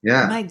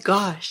 my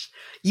gosh.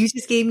 You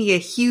just gave me a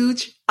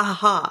huge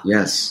aha.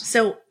 Yes.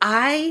 So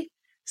I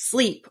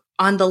sleep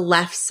on the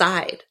left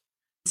side.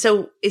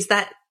 So is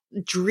that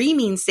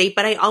dreaming state,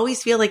 but I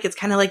always feel like it's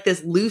kind of like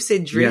this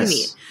lucid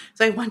dreaming.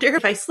 So I wonder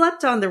if I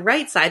slept on the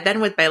right side, then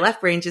with my left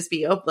brain just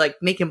be like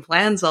making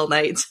plans all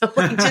night. So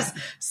like just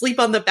sleep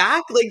on the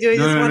back. Like do I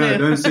just want to? No,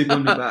 don't sleep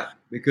on the back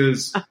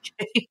because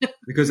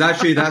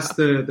actually that's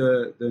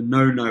the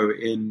no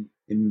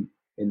in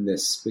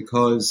this,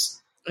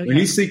 because when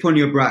you sleep on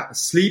your back,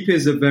 sleep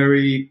is a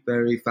very,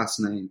 very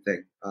fascinating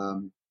thing.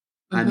 And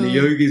the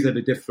yogis have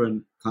a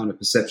different kind of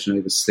perception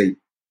over sleep,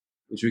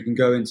 which we can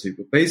go into.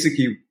 But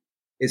basically,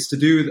 it's to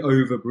do with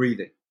over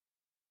breathing.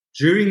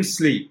 During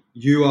sleep,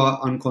 you are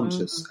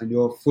unconscious and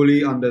you're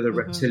fully under the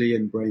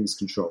reptilian brain's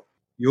control.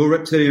 Your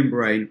reptilian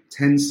brain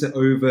tends to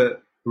over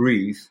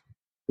breathe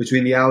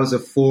between the hours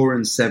of 4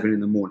 and 7 in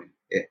the morning.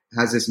 It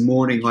has this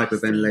morning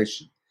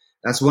hyperventilation.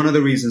 That's one of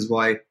the reasons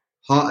why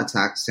heart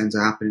attacks tend to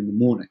happen in the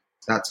morning,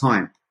 that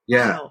time.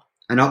 Wow.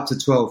 And up to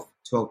 12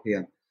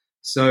 p.m.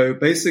 So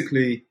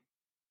basically,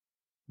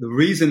 the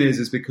reason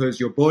is because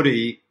your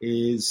body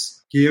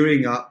is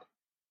gearing up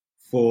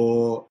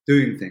for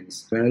doing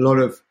things. And a lot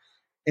of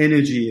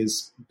energy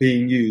is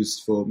being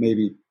used for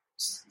maybe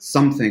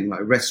something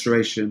like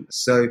restoration.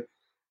 So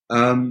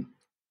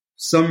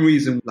some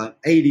reason like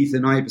 80 to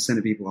 90%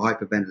 of people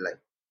hyperventilate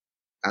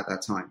at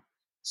that time.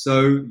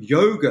 So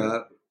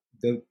yoga,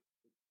 the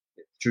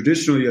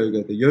traditional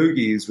yoga, the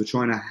yogis were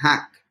trying to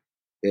hack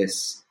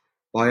this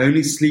by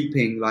only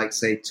sleeping like,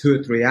 say, 2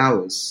 or 3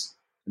 hours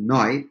a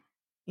night.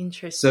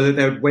 Interesting. So that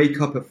they would wake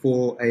up at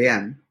 4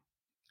 a.m.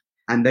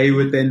 and they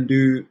would then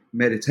do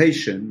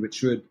meditation,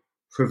 which would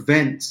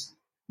prevent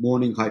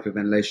morning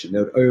hyperventilation. They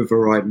would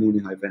override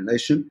morning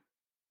hyperventilation.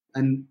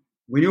 And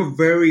when you're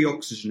very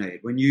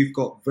oxygenated, when you've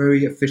got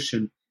very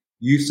efficient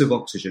use of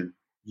oxygen,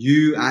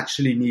 you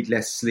actually need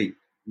less sleep.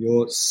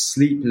 Your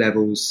sleep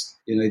levels,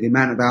 the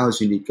amount of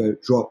hours you need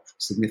drop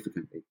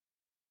significantly.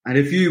 And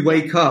if you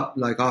wake up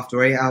like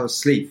after 8 hours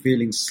sleep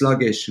feeling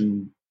sluggish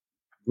and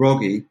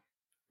groggy,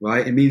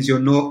 right, it means you're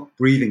not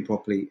breathing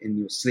properly in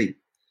your sleep.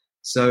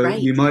 So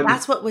you might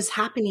that's what was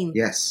happening.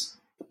 Yes.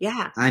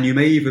 Yeah. And you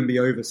may even be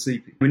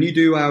oversleeping. When you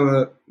do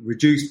our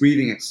reduced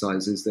breathing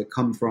exercises that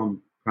come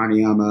from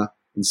pranayama,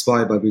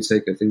 inspired by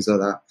Bhuteka, things like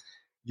that,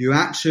 you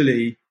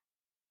actually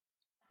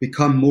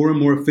become more and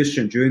more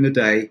efficient during the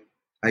day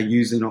at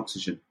using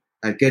oxygen,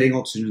 at getting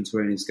oxygen to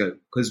where it needs to go.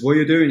 Because what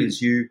you're doing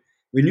is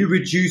when you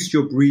reduce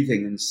your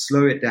breathing and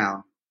slow it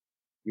down,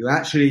 you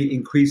actually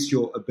increase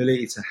your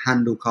ability to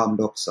handle carbon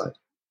dioxide,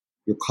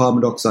 your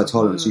carbon dioxide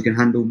tolerance. You can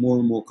handle more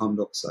and more carbon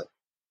dioxide.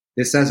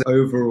 This has an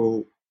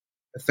overall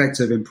effect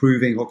of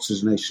improving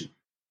oxygenation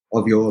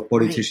of your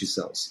body tissue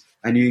cells,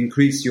 and you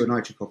increase your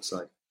nitric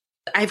oxide.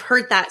 I've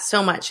heard that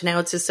so much. Now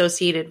it's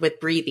associated with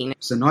breathing.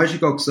 So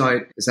nitric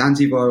oxide is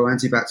antiviral,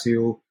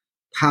 antibacterial,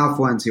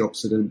 powerful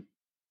antioxidant,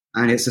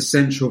 and it's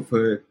essential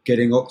for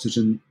getting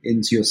oxygen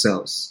into your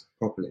cells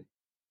properly.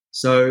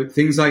 So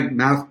things like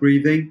mouth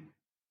breathing.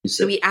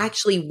 So we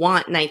actually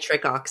want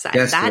nitric oxide.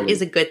 Yes, that really.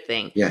 is a good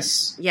thing.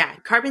 Yes. Yeah.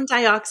 Carbon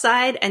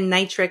dioxide and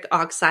nitric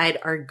oxide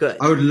are good.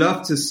 I would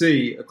love to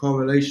see a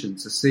correlation,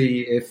 to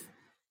see if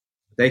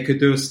they could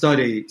do a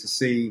study to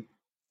see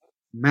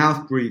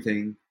mouth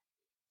breathing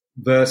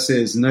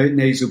versus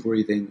nasal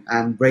breathing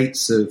and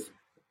rates of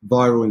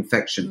viral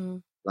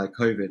infection like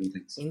COVID and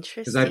things.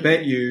 Interesting. Because I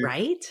bet you,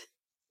 right?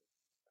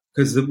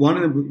 Because one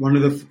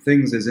of the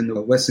things is in the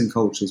Western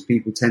cultures,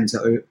 people tend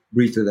to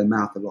breathe through their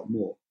mouth a lot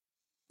more,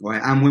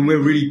 right? And when we're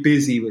really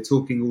busy, we're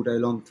talking all day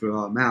long through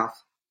our mouth.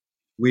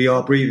 We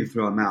are breathing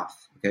through our mouth,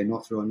 okay,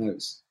 not through our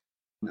nose.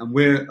 And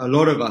a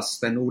lot of us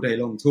spend all day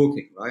long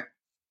talking, right?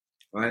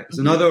 Right. It's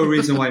another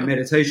reason why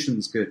meditation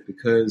is good,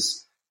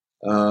 because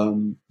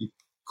you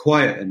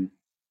quiet and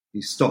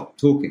you stop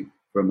talking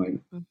for a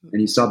moment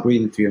and you start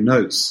breathing through your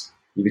nose.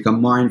 You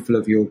become mindful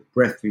of your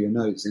breath through your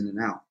nose, in and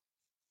out.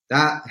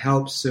 That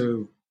helps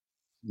to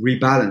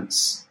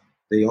rebalance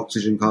the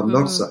oxygen carbon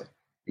dioxide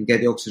and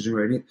get the oxygen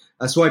where it needs.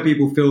 That's why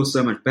people feel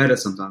so much better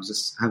sometimes,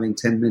 just having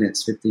 10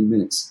 minutes, 15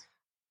 minutes,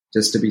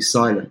 just to be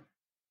silent.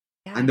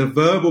 Yeah. And the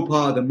verbal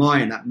part of the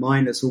mind, that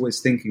mind that's always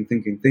thinking,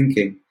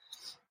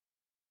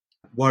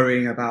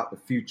 worrying about the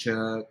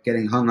future,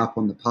 getting hung up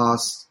on the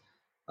past.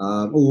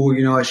 I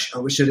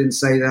wish I didn't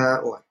say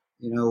that, or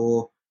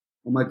oh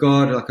my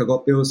God, like I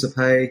got bills to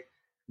pay.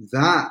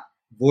 That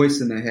voice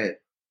in their head,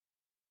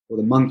 or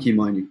the monkey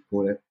mind, you could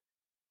call it,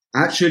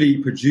 actually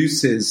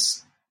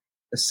produces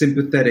a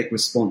sympathetic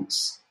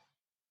response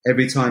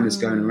every time it's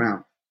going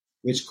around,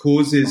 which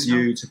causes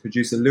you to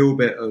produce a little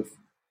bit of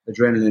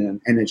adrenaline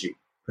and energy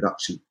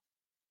production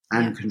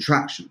and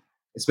contraction,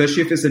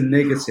 especially if it's a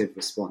negative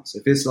response.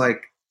 If it's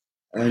like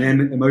an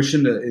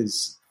emotion that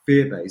is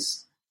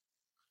fear-based,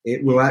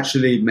 it will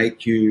actually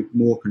make you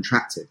more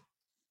contracted.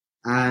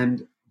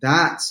 And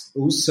that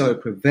also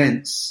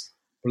prevents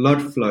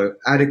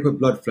adequate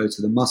blood flow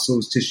to the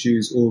muscles,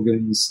 tissues,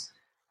 organs,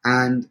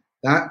 and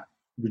that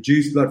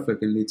reduced blood flow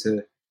can lead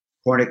to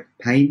chronic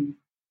pain,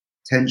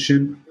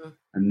 tension,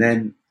 and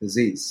then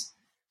disease.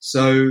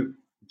 So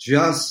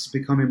just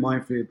becoming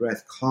mindful of your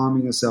breath,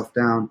 calming yourself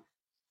down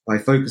by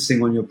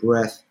focusing on your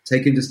breath,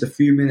 taking just a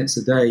few minutes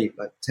a day,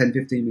 like 10,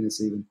 15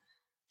 minutes even,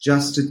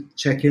 just to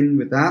check in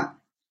with that,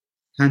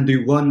 can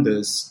do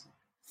wonders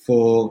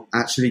for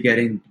actually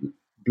getting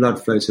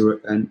blood flow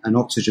to and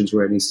oxygen to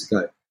where it needs to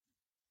go.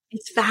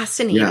 It's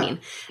fascinating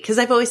because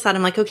I've always thought,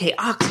 I'm like, okay,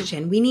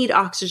 oxygen, we need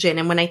oxygen.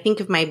 And when I think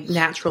of my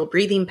natural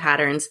breathing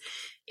patterns,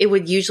 it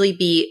would usually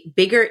be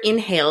bigger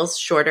inhales,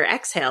 shorter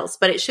exhales,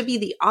 but it should be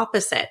the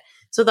opposite.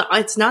 So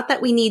it's not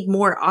that we need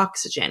more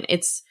oxygen.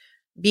 It's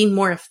being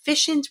more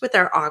efficient with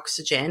our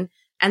oxygen.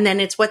 And then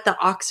it's what the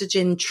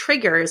oxygen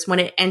triggers when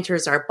it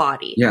enters our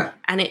body. Yeah.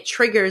 And it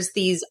triggers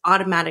these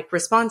automatic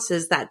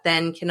responses that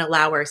then can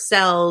allow our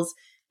cells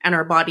and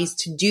our bodies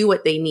to do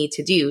what they need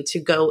to do to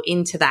go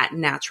into that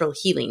natural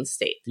healing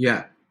state.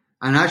 Yeah.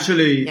 And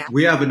actually,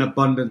 we have an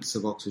abundance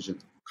of oxygen.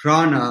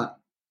 Prana,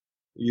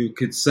 you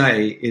could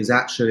say, is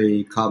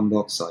actually carbon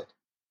dioxide.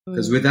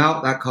 Because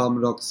without that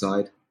carbon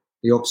dioxide,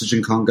 the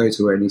oxygen can't go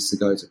to where it needs to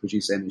go to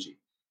produce energy.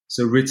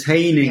 So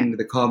retaining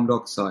the carbon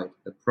dioxide,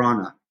 the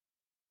prana,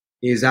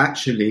 is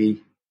actually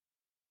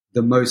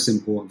the most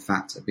important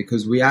factor,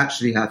 because we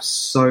actually have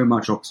so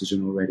much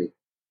oxygen already.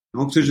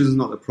 Oxygen is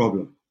not the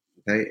problem.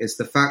 Okay, it's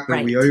the fact that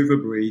Right. we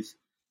overbreathe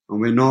and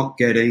we're not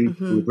getting,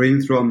 we're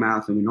breathing through our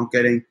mouth and we're not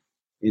getting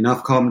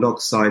enough carbon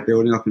dioxide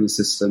building up in the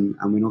system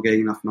and we're not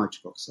getting enough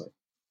nitric oxide.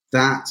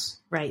 That,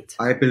 Right.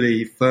 I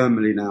believe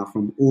firmly now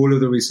from all of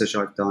the research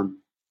I've done,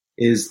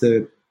 is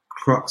the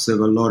crux of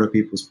a lot of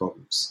people's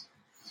problems.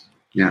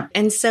 Yeah.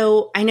 And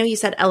so I know you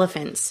said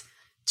elephants,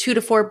 2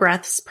 to 4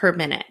 breaths per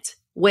minute.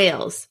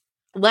 Whales,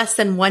 less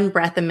than 1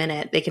 breath a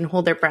minute. They can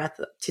hold their breath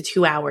to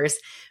 2 hours.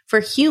 For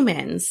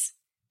humans,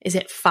 is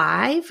it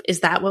 5?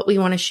 Is that what we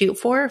want to shoot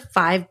for?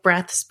 5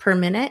 breaths per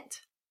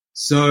minute?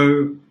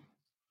 So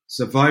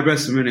 5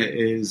 breaths a minute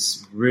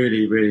is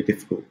really, really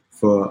difficult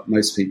for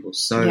most people.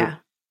 So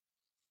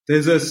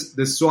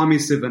there's Swami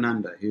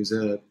Sivananda, who's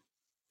a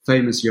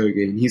famous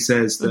yogi, and he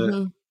says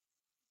that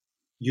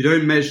you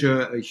don't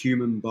measure a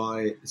human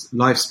by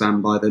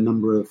lifespan by the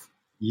number of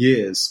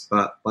years,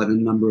 but by the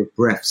number of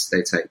breaths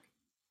they take.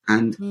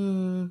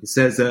 And he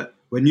says that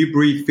when you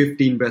breathe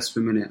 15 breaths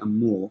per minute and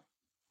more,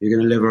 you're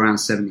going to live around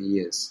 70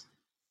 years.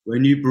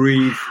 When you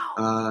breathe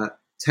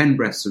 10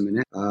 breaths a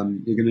minute,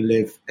 you're going to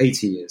live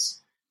 80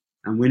 years.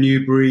 And when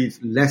you breathe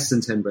less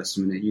than 10 breaths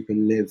a minute, you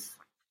can live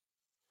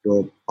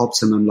your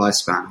optimum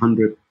lifespan,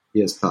 100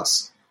 years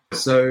plus.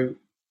 So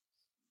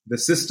the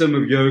system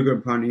of yoga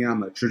and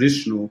pranayama,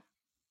 traditional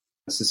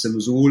system,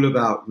 was all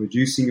about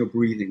reducing your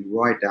breathing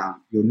right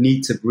down, your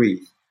need to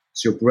breathe.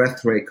 So your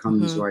breath rate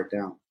comes right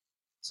down.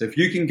 So if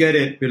you can get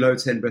it below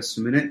 10 breaths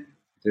per minute,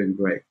 you're doing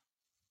great.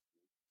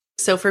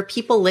 So for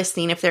people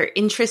listening, if they're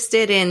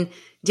interested in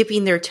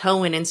dipping their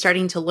toe in and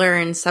starting to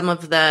learn some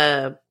of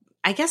the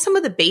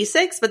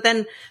basics, but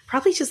then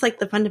probably just like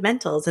the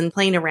fundamentals and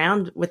playing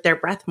around with their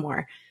breath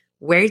more,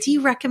 where do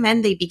you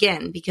recommend they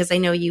begin? Because I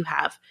know you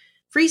have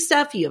free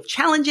stuff, you have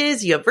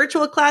challenges, you have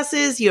virtual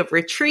classes, you have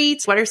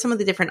retreats. What are some of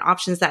the different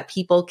options that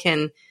people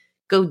can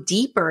go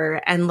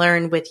deeper and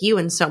learn with you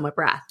and Soma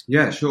Breath?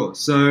 Yeah, sure.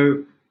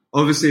 So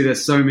obviously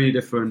there's so many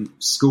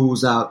different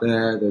schools out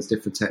there. There's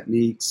different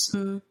techniques.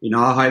 You know,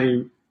 I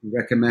highly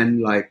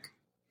recommend like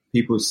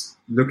people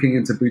looking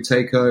into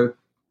Buteyko,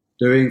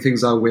 doing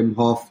things like Wim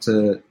Hof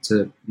to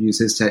use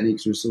his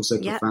techniques, which is also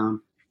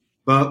profound.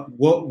 But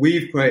what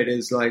we've created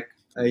is like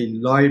a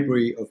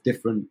library of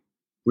different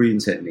breathing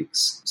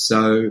techniques.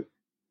 So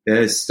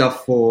there's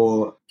stuff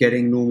for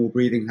getting normal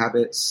breathing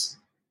habits.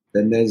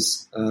 Then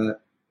there's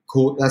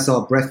that's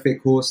our Breath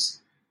Fit course.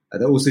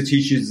 That also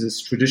teaches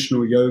this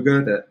traditional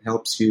yoga that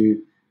helps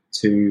you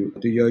to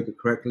do yoga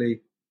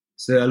correctly.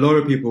 So a lot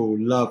of people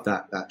love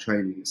that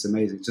training. It's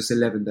amazing. It's just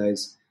 11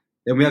 days.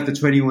 Then we have the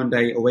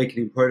 21-day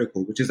awakening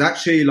protocol, which is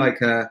actually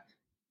like a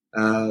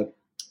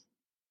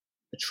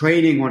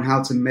training on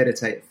how to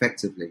meditate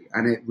effectively.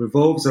 And it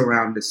revolves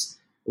around this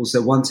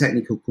also one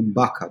technique called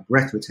kumbhaka,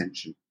 breath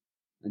retention,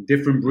 and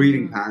different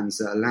breathing patterns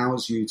that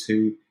allows you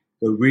to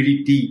go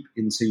really deep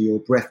into your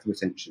breath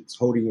retentions,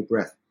 holding your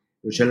breath,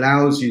 which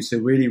allows you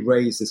to really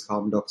raise this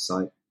carbon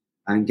dioxide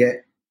and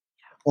get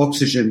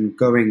oxygen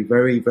going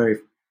very, very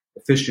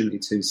efficiently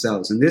to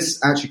cells. And this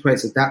actually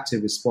creates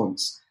adaptive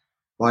response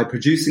by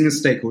producing a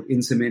state called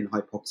intermittent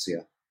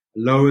hypoxia,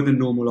 lower than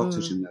normal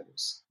oxygen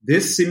levels.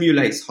 This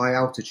simulates high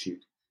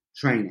altitude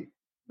training.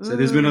 So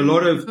there's been a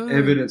lot of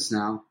evidence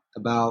now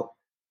about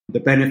the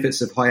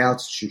benefits of high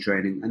altitude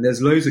training. And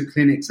there's loads of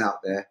clinics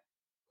out there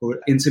called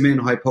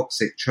intermittent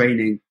hypoxic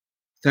training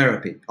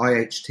therapy,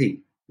 IHT,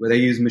 where they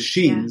use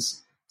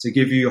machines to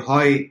give you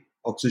high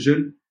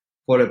oxygen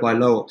followed by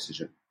low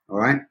oxygen. All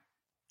right.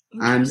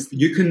 And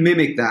you can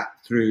mimic that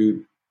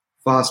through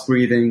fast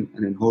breathing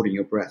and then holding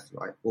your breath,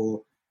 right?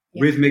 Or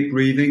rhythmic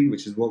breathing,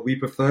 which is what we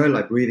prefer,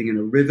 like breathing in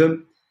a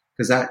rhythm,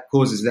 because that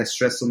causes less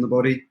stress on the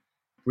body.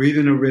 Breathe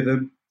in a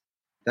rhythm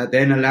that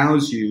then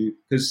allows you,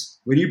 because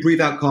when you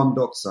breathe out carbon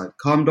dioxide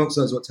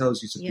is what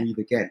tells you to breathe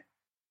again.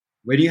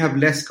 When you have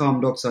less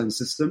carbon dioxide in the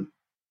system,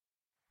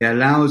 it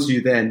allows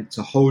you then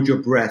to hold your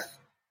breath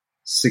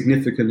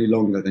significantly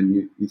longer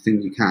than you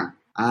think you can.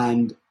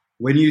 And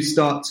when you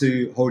start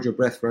to hold your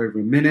breath for over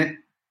a minute,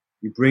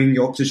 you bring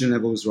your oxygen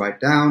levels right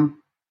down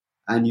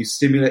and you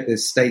stimulate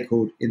this state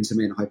called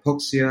intermittent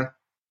hypoxia,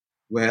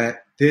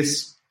 where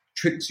this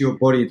tricks your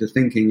body to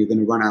thinking you're going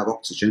to run out of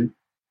oxygen.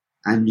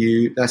 And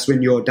that's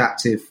when your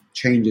adaptive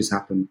changes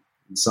happen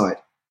inside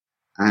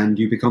and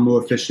you become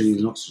more efficient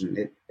using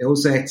oxygen. It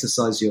also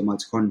exercises your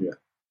mitochondria.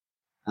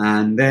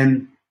 And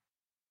then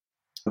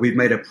we've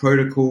made a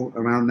protocol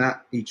around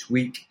that each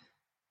week,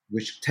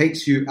 which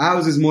takes you,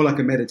 ours is more like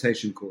a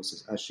meditation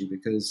course actually,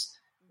 because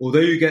although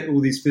you get all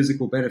these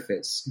physical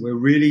benefits, we're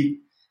really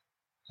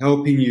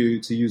helping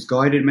you to use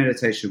guided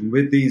meditation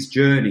with these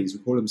journeys, we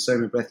call them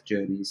Soma Breath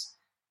journeys,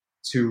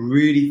 to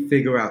really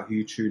figure out who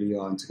you truly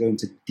are and to go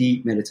into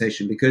deep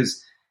meditation.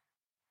 Because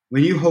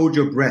when you hold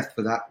your breath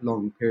for that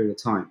long period of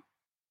time,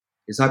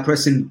 it's like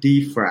pressing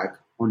defrag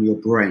on your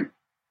brain.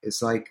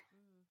 It's like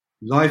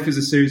life is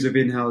a series of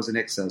inhales and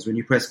exhales. When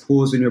you press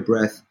pause in your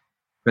breath,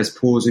 press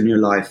pause in your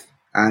life,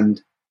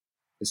 and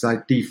it's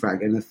like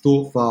defrag, and the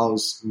thought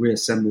files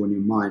reassemble in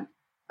your mind,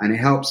 and it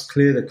helps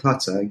clear the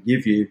clutter and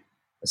give you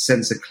a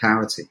sense of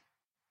clarity.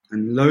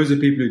 And loads of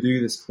people who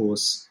do this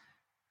course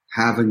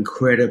have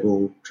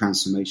incredible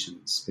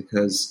transformations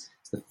because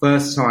it's the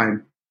first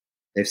time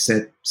they've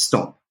said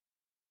stop.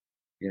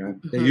 You know,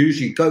 they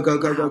usually go, go,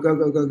 go, go, go,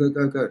 go, go, go,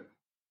 go, go.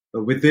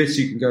 But with this,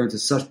 you can go into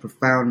such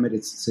profound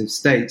meditative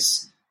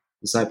states.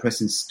 It's like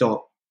pressing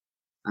stop,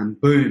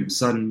 and boom,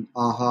 sudden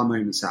aha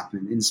moments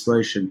happen,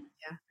 inspiration.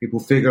 Yeah.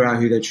 People figure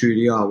out who they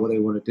truly are, what they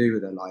want to do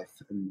with their life,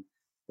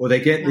 or they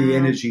get the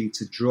energy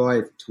to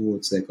drive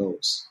towards their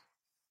goals.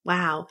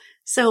 Wow.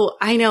 So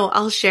I know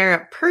I'll share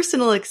a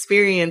personal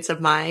experience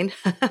of mine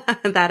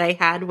that I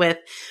had with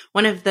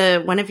one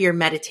of your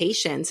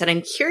meditations. And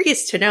I'm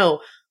curious to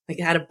know, like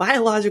at a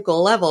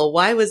biological level,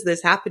 why was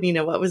this happening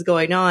and what was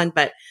going on?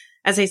 But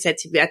as I said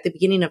to you at the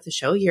beginning of the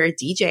show, you're a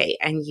DJ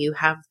and you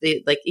have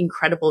the like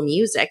incredible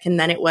music. And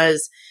then it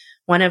was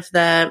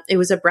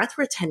a breath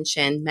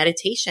retention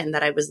meditation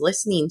that I was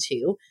listening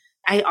to.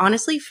 I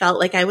honestly felt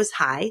like I was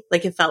high,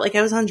 like it felt like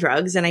I was on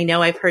drugs. And I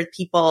know I've heard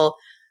people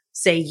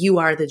say you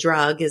are the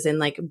drug as in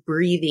like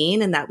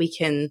breathing, and that we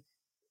can,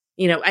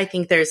 you know, I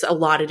think there's a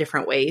lot of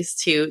different ways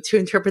to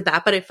interpret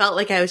that, but it felt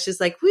like I was just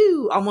like,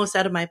 woo, almost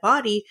out of my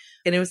body.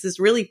 And it was this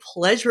really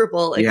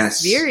pleasurable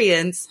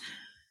experience. Yes.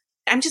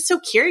 I'm just so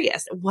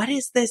curious. What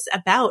is this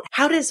about?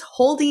 How does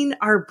holding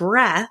our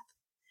breath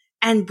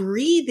and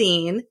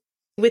breathing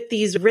with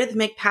these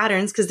rhythmic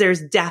patterns, because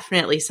there's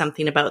definitely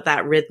something about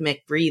that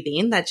rhythmic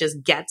breathing that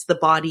just gets the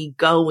body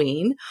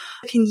going.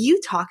 Can you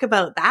talk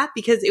about that?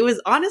 Because it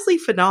was honestly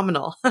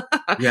phenomenal.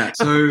 Yeah.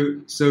 So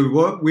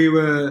what we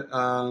were,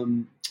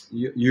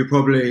 you're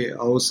probably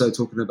also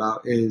talking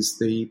about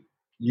is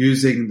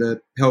using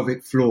the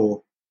pelvic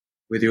floor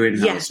with your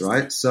inhales,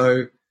 right?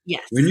 So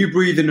when you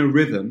breathe in a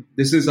rhythm,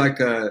 this is like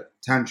a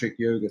tantric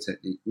yoga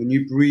technique. When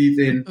you breathe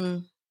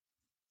in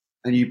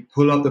and you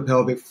pull up the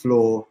pelvic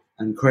floor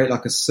and create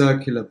like a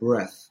circular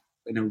breath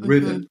in a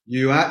rhythm,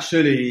 you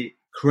actually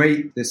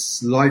create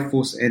this life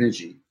force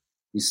energy.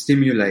 You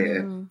stimulate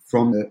it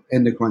from the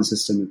endocrine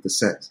system of the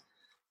set.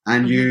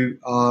 And you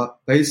are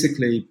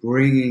basically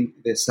bringing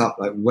this up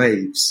like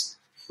waves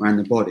around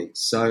the body.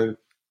 So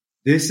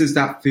this is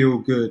that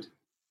feel-good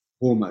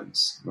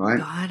hormones, right?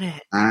 Got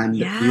it. And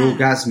the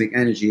orgasmic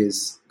energy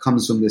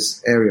comes from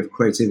this area of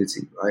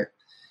creativity, right?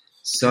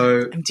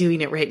 So I'm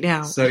doing it right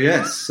now. So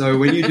yes. So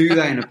when you do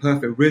that in a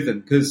perfect rhythm,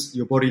 because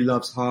your body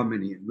loves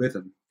harmony and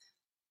rhythm,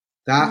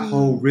 that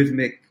whole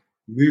rhythmic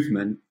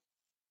movement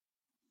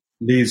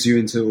leads you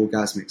into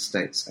orgasmic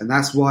states. And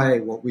that's why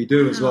what we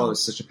do as well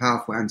is such a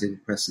powerful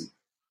antidepressant,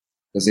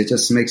 because it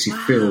just makes you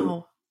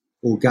feel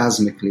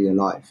orgasmically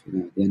alive, you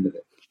know, at the end of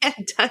it.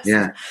 It does.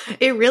 Yeah.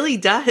 It really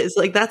does.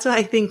 Like, that's why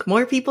I think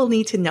more people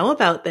need to know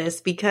about this,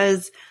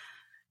 because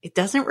it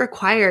doesn't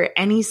require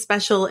any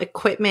special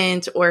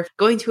equipment or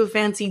going to a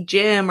fancy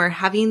gym or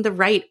having the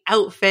right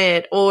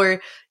outfit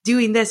or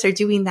doing this or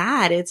doing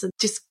that. It's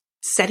just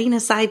setting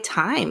aside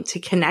time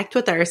to connect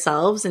with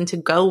ourselves and to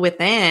go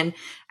within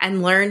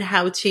and learn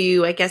how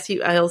to,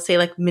 I'll say,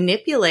 like,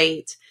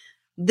 manipulate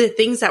the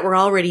things that we're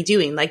already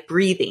doing, like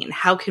breathing.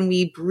 How can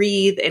we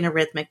breathe in a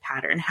rhythmic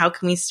pattern? How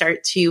can we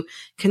start to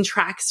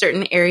contract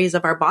certain areas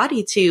of our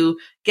body to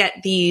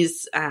get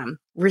these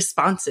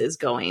responses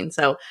going?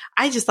 So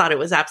I just thought it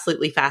was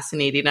absolutely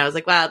fascinating. I was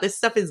like, wow, this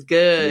stuff is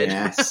good.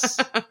 Yes.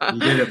 You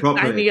did it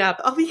properly. Sign me up.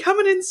 I'll become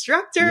an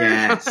instructor.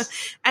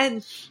 Yes.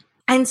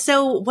 And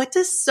so what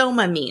does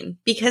Soma mean?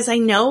 Because I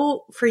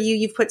know for you,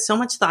 you've put so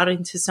much thought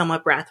into Soma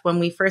breath. When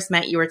we first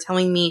met, you were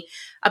telling me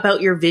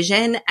about your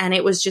vision, and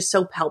it was just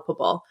so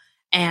palpable.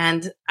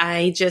 And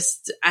I'm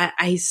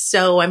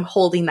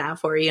holding that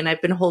for you. And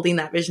I've been holding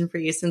that vision for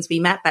you since we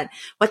met. But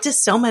what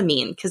does Soma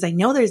mean? Because I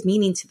know there's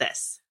meaning to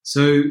this.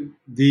 So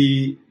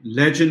the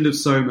legend of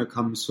Soma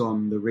comes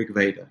from the Rig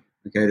Veda.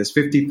 Okay, there's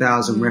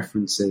 50,000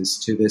 references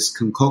to this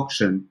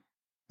concoction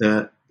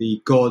that the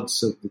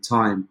gods of the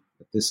time,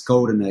 this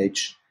golden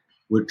age,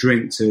 would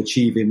drink to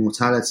achieve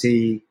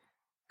immortality,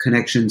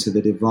 connection to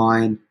the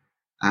divine,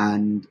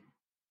 and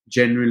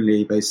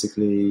generally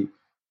basically,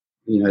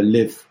 you know,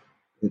 live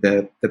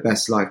the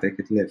best life they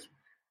could live.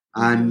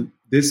 And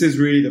this is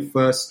really the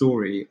first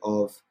story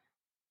of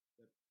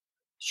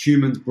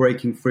humans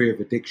breaking free of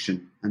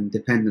addiction and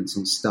dependence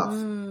on stuff,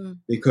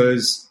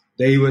 because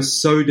they were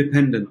so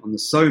dependent on the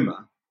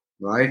Soma,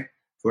 right,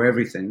 for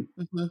everything.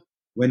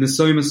 When the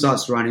Soma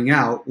starts running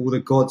out, all the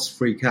gods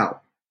freak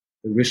out.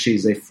 The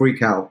rishis, they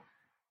freak out,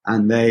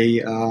 and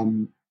they are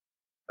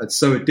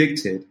so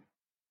addicted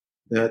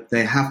that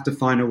they have to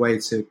find a way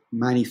to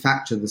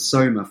manufacture the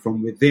Soma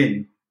from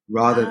within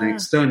rather than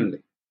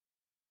externally.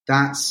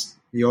 That's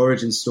the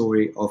origin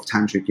story of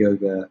tantric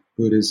yoga,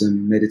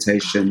 Buddhism,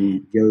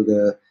 meditation,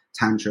 yoga,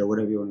 tantra,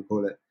 whatever you want to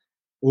call it.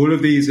 All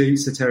of these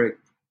esoteric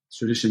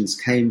traditions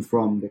came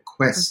from the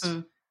quest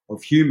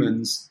of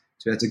humans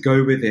to have to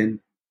go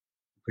within,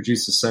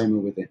 produce the Soma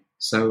within.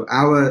 So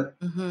our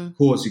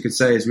course, you could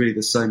say, is really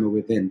the Soma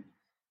within.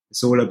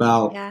 It's all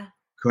about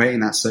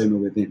creating that Soma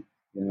within,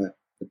 you know,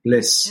 the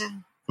bliss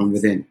from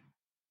within.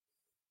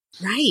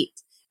 Right.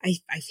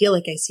 I feel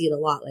like I see it a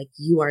lot, like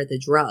you are the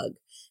drug.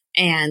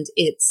 And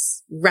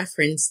it's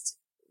referenced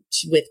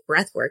with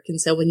breath work. And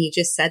so when you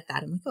just said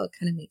that, I'm like, oh, it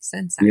kind of makes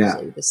sense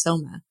actually with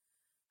Soma.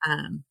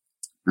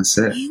 That's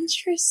it.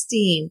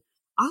 Interesting.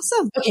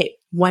 Awesome. Okay.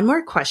 One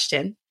more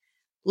question.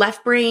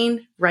 Left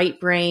brain, right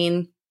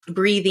brain,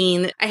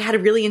 breathing. I had a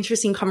really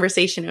interesting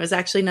conversation. It was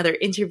actually another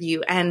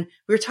interview, and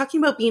we were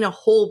talking about being a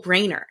whole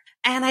brainer.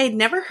 And I had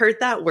never heard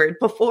that word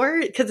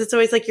before, because it's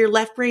always like your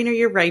left brain or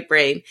your right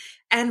brain.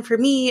 And for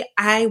me,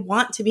 I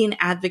want to be an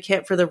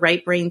advocate for the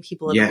right brain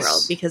people in the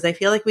world, because I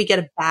feel like we get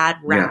a bad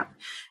rap.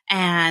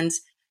 And,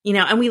 you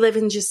know, and we live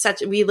in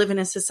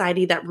a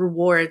society that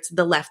rewards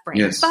the left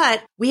brain,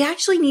 but we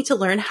actually need to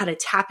learn how to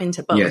tap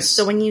into both.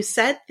 So when you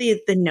said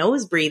the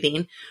nose breathing,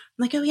 I'm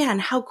like, oh yeah.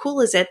 And how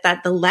cool is it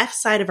that the left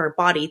side of our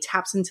body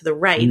taps into the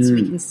right so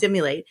we can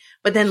stimulate,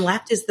 but then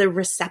left is the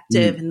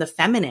receptive and the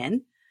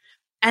feminine.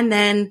 And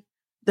then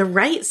the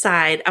right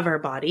side of our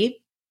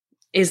body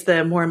is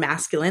the more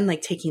masculine,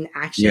 like taking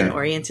action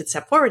oriented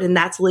step forward. And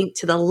that's linked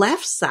to the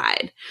left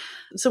side.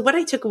 So what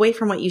I took away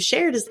from what you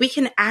shared is we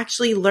can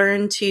actually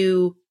learn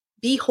to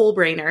be whole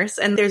brainers,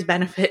 and there's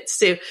benefits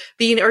to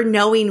being or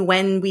knowing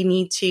when we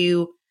need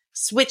to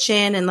switch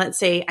in. And let's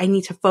say I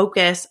need to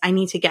focus, I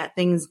need to get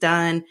things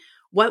done.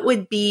 What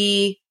would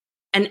be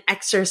an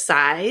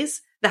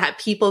exercise that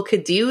people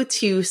could do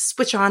to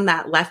switch on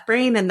that left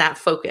brain and that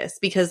focus?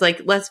 Because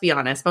like, let's be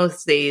honest,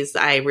 most days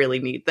I really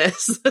need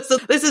this. So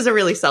this is a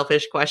really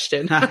selfish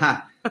question.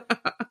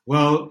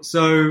 Well,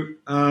 so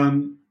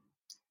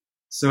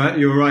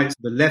you're right.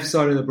 The left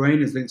side of the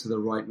brain is linked to the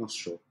right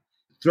nostril.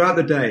 Throughout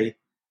the day,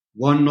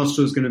 one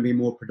nostril is going to be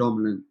more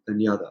predominant than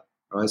the other.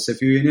 All right. So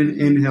if you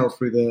inhale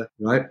through the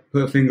right,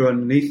 put a finger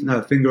underneath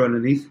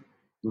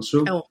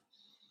nostril. Oh.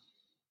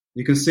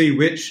 You can see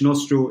which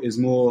nostril is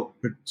more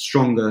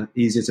stronger,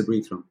 easier to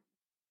breathe from.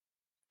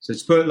 So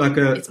just put like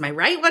it's my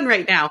right one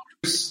right now.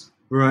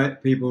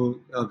 Right. People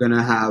are going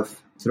to have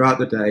throughout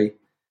the day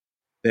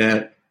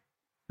their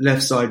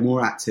left side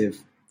more active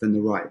than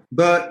the right.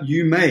 But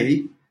you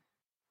may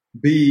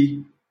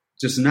be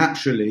just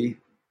naturally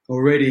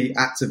already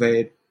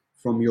activated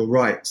from your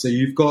right. So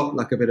you've got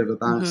like a bit of a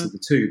balance of the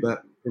two.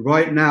 But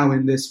right now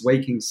in this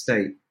waking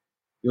state,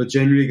 you're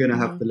generally going to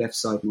have the left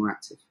side more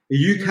active.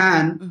 You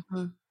can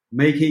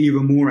make it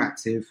even more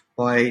active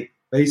by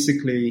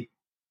basically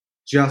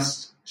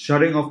just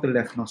shutting off the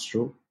left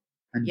nostril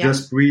and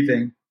just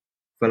breathing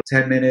for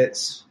 10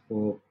 minutes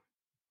or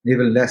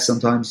even less.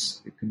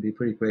 Sometimes it can be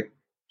pretty quick,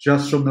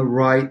 just from the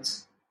right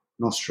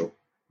nostril,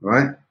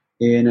 right?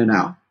 In and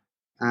out.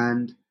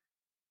 And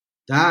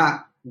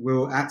that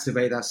will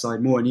activate that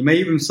side more. And you may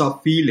even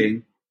start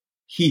feeling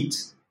heat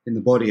in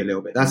the body a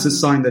little bit. That's a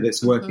sign that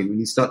it's working, when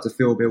you start to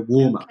feel a bit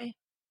warmer,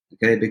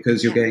 okay?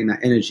 Because you're getting that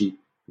energy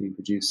being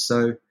produced.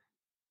 So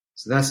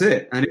that's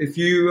it. And if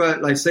you,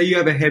 like say you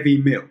have a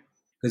heavy meal,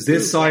 because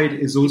this side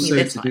is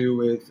also to do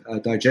with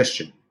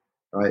digestion,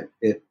 right?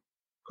 It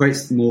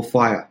creates more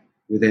fire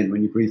within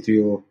when you breathe through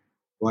your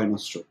right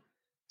nostril.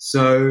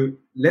 So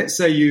let's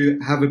say you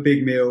have a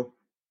big meal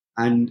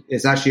and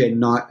it's actually at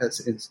night,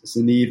 it's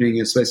in the evening,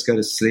 you're supposed to go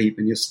to sleep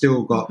and you've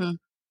still got a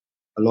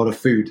lot of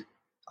food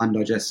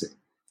undigested.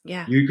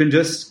 Yeah. You can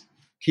just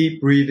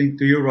keep breathing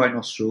through your right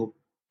nostril,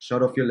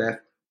 shut off your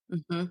left,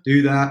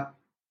 do that.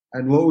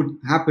 And what would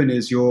happen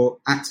is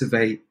you'll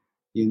activate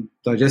the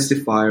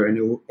digestive fire and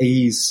it will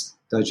ease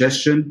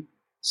digestion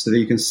so that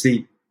you can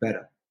sleep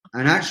better.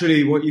 And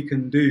actually what you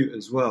can do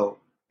as well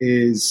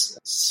is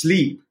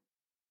sleep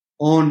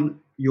on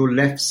your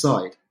left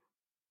side.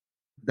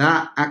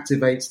 That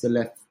activates the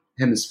left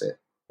hemisphere.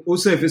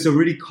 Also, if it's a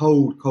really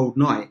cold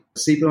night,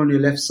 sleeping on your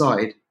left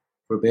side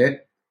for a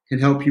bit can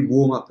help you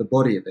warm up the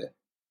body a bit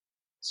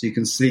so you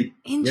can sleep.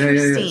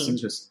 Interesting. Yeah, it's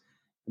interesting.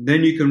 And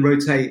then you can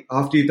rotate,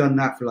 after you've done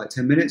that for like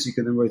 10 minutes, you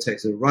can then rotate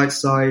to the right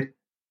side,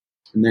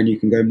 and then you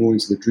can go more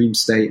into the dream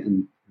state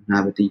and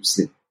have a deep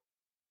sleep.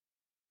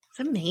 It's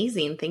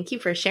amazing. Thank you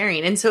for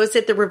sharing. And so is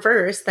it the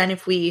reverse then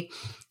if we,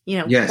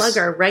 plug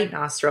our right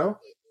nostril,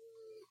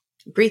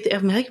 breathe,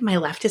 I'm like, my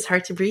left is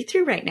hard to breathe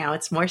through right now.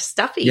 It's more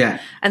stuffy. Yeah.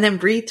 And then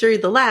breathe through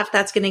the left,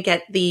 that's going to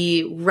get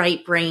the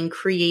right brain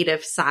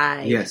creative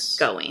side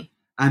going.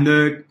 And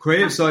the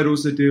creative side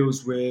also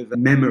deals with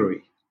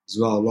memory as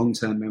well,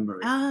 long-term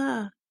memory.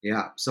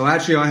 Yeah. So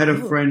actually I had a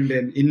friend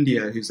in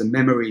India who's a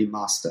memory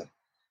master,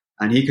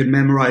 and he could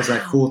memorize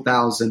like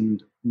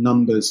 4,000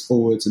 numbers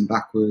forwards and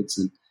backwards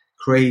and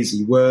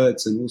crazy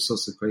words and all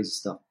sorts of crazy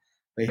stuff.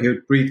 But he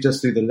would breathe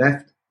just through the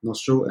left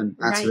nostril and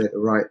activate the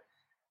right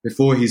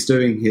before he's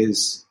doing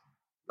his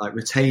like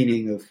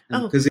retaining of,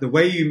 because the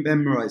way you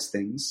memorize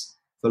things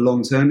for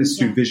long term is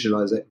to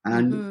visualize it.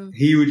 And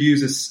he would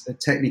use a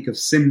technique of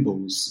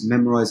symbols,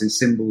 memorizing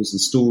symbols and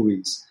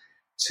stories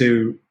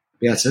to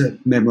be able to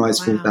memorize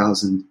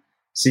 4,000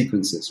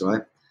 sequences,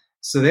 right?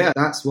 So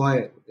that's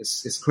why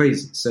it's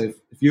crazy. So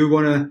if you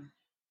want to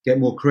get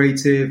more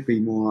creative, be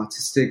more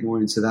artistic,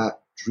 more into that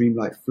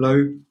dreamlike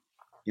flow,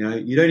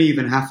 you don't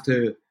even have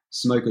to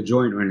smoke a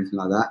joint or anything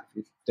like that.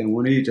 If you don't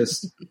want to, you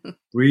just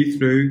breathe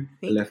through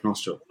the left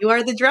nostril. You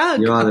are the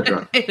drug. You are the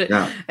drug.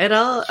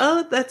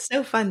 Yeah. That's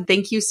so fun.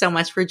 Thank you so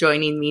much for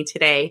joining me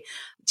today.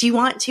 do you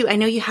want to, I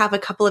know you have a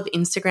couple of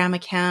Instagram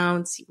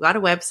accounts, you've got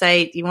a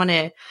website. Do you want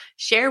to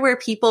share where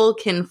people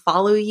can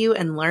follow you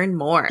and learn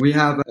more? We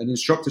have an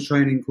instructor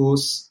training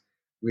course.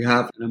 We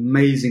have an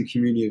amazing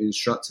community of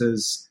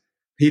instructors.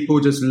 People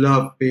just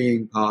love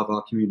being part of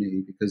our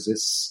community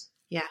because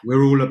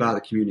we're all about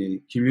the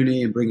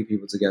community and bringing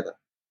people together.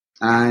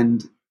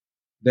 And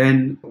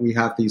then we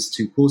have these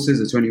 2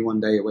 courses, a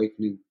 21-day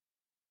awakening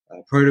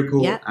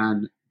protocol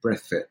and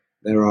breath fit.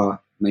 They're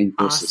our main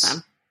courses.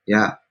 Awesome.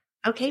 Yeah.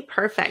 Okay,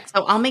 perfect.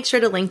 So I'll make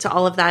sure to link to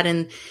all of that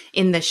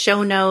in the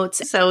show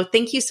notes. So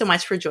thank you so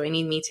much for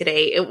joining me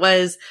today. It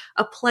was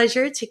a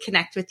pleasure to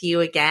connect with you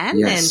again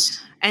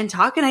and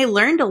talk. And I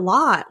learned a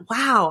lot.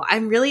 Wow.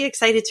 I'm really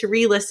excited to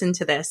re-listen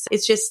to this.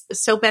 It's just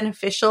so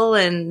beneficial.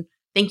 And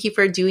thank you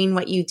for doing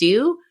what you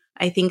do.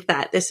 I think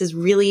that this is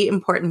really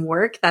important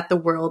work that the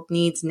world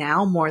needs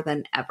now more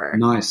than ever.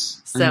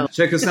 Nice. So and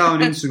check us out on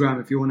Instagram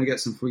if you want to get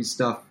some free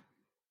stuff.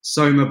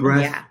 Soma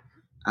Breath. Yeah.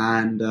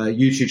 And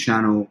YouTube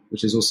channel,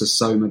 which is also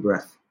Soma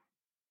Breath.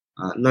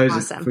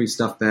 Loads of free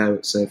stuff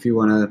there. So if you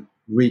want to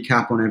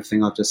recap on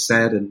everything I've just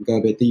said and go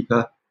a bit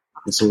deeper,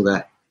 it's all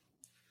there.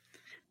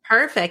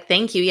 Perfect.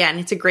 Thank you. Yeah.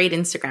 And it's a great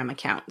Instagram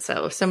account.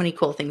 So many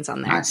cool things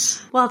on there.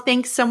 Nice. Well,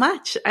 thanks so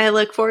much. I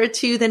look forward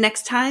to the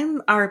next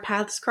time our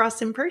paths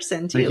cross in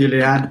person too. Thank you,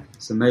 Leanne.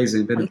 It's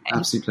amazing. Been an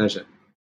absolute pleasure.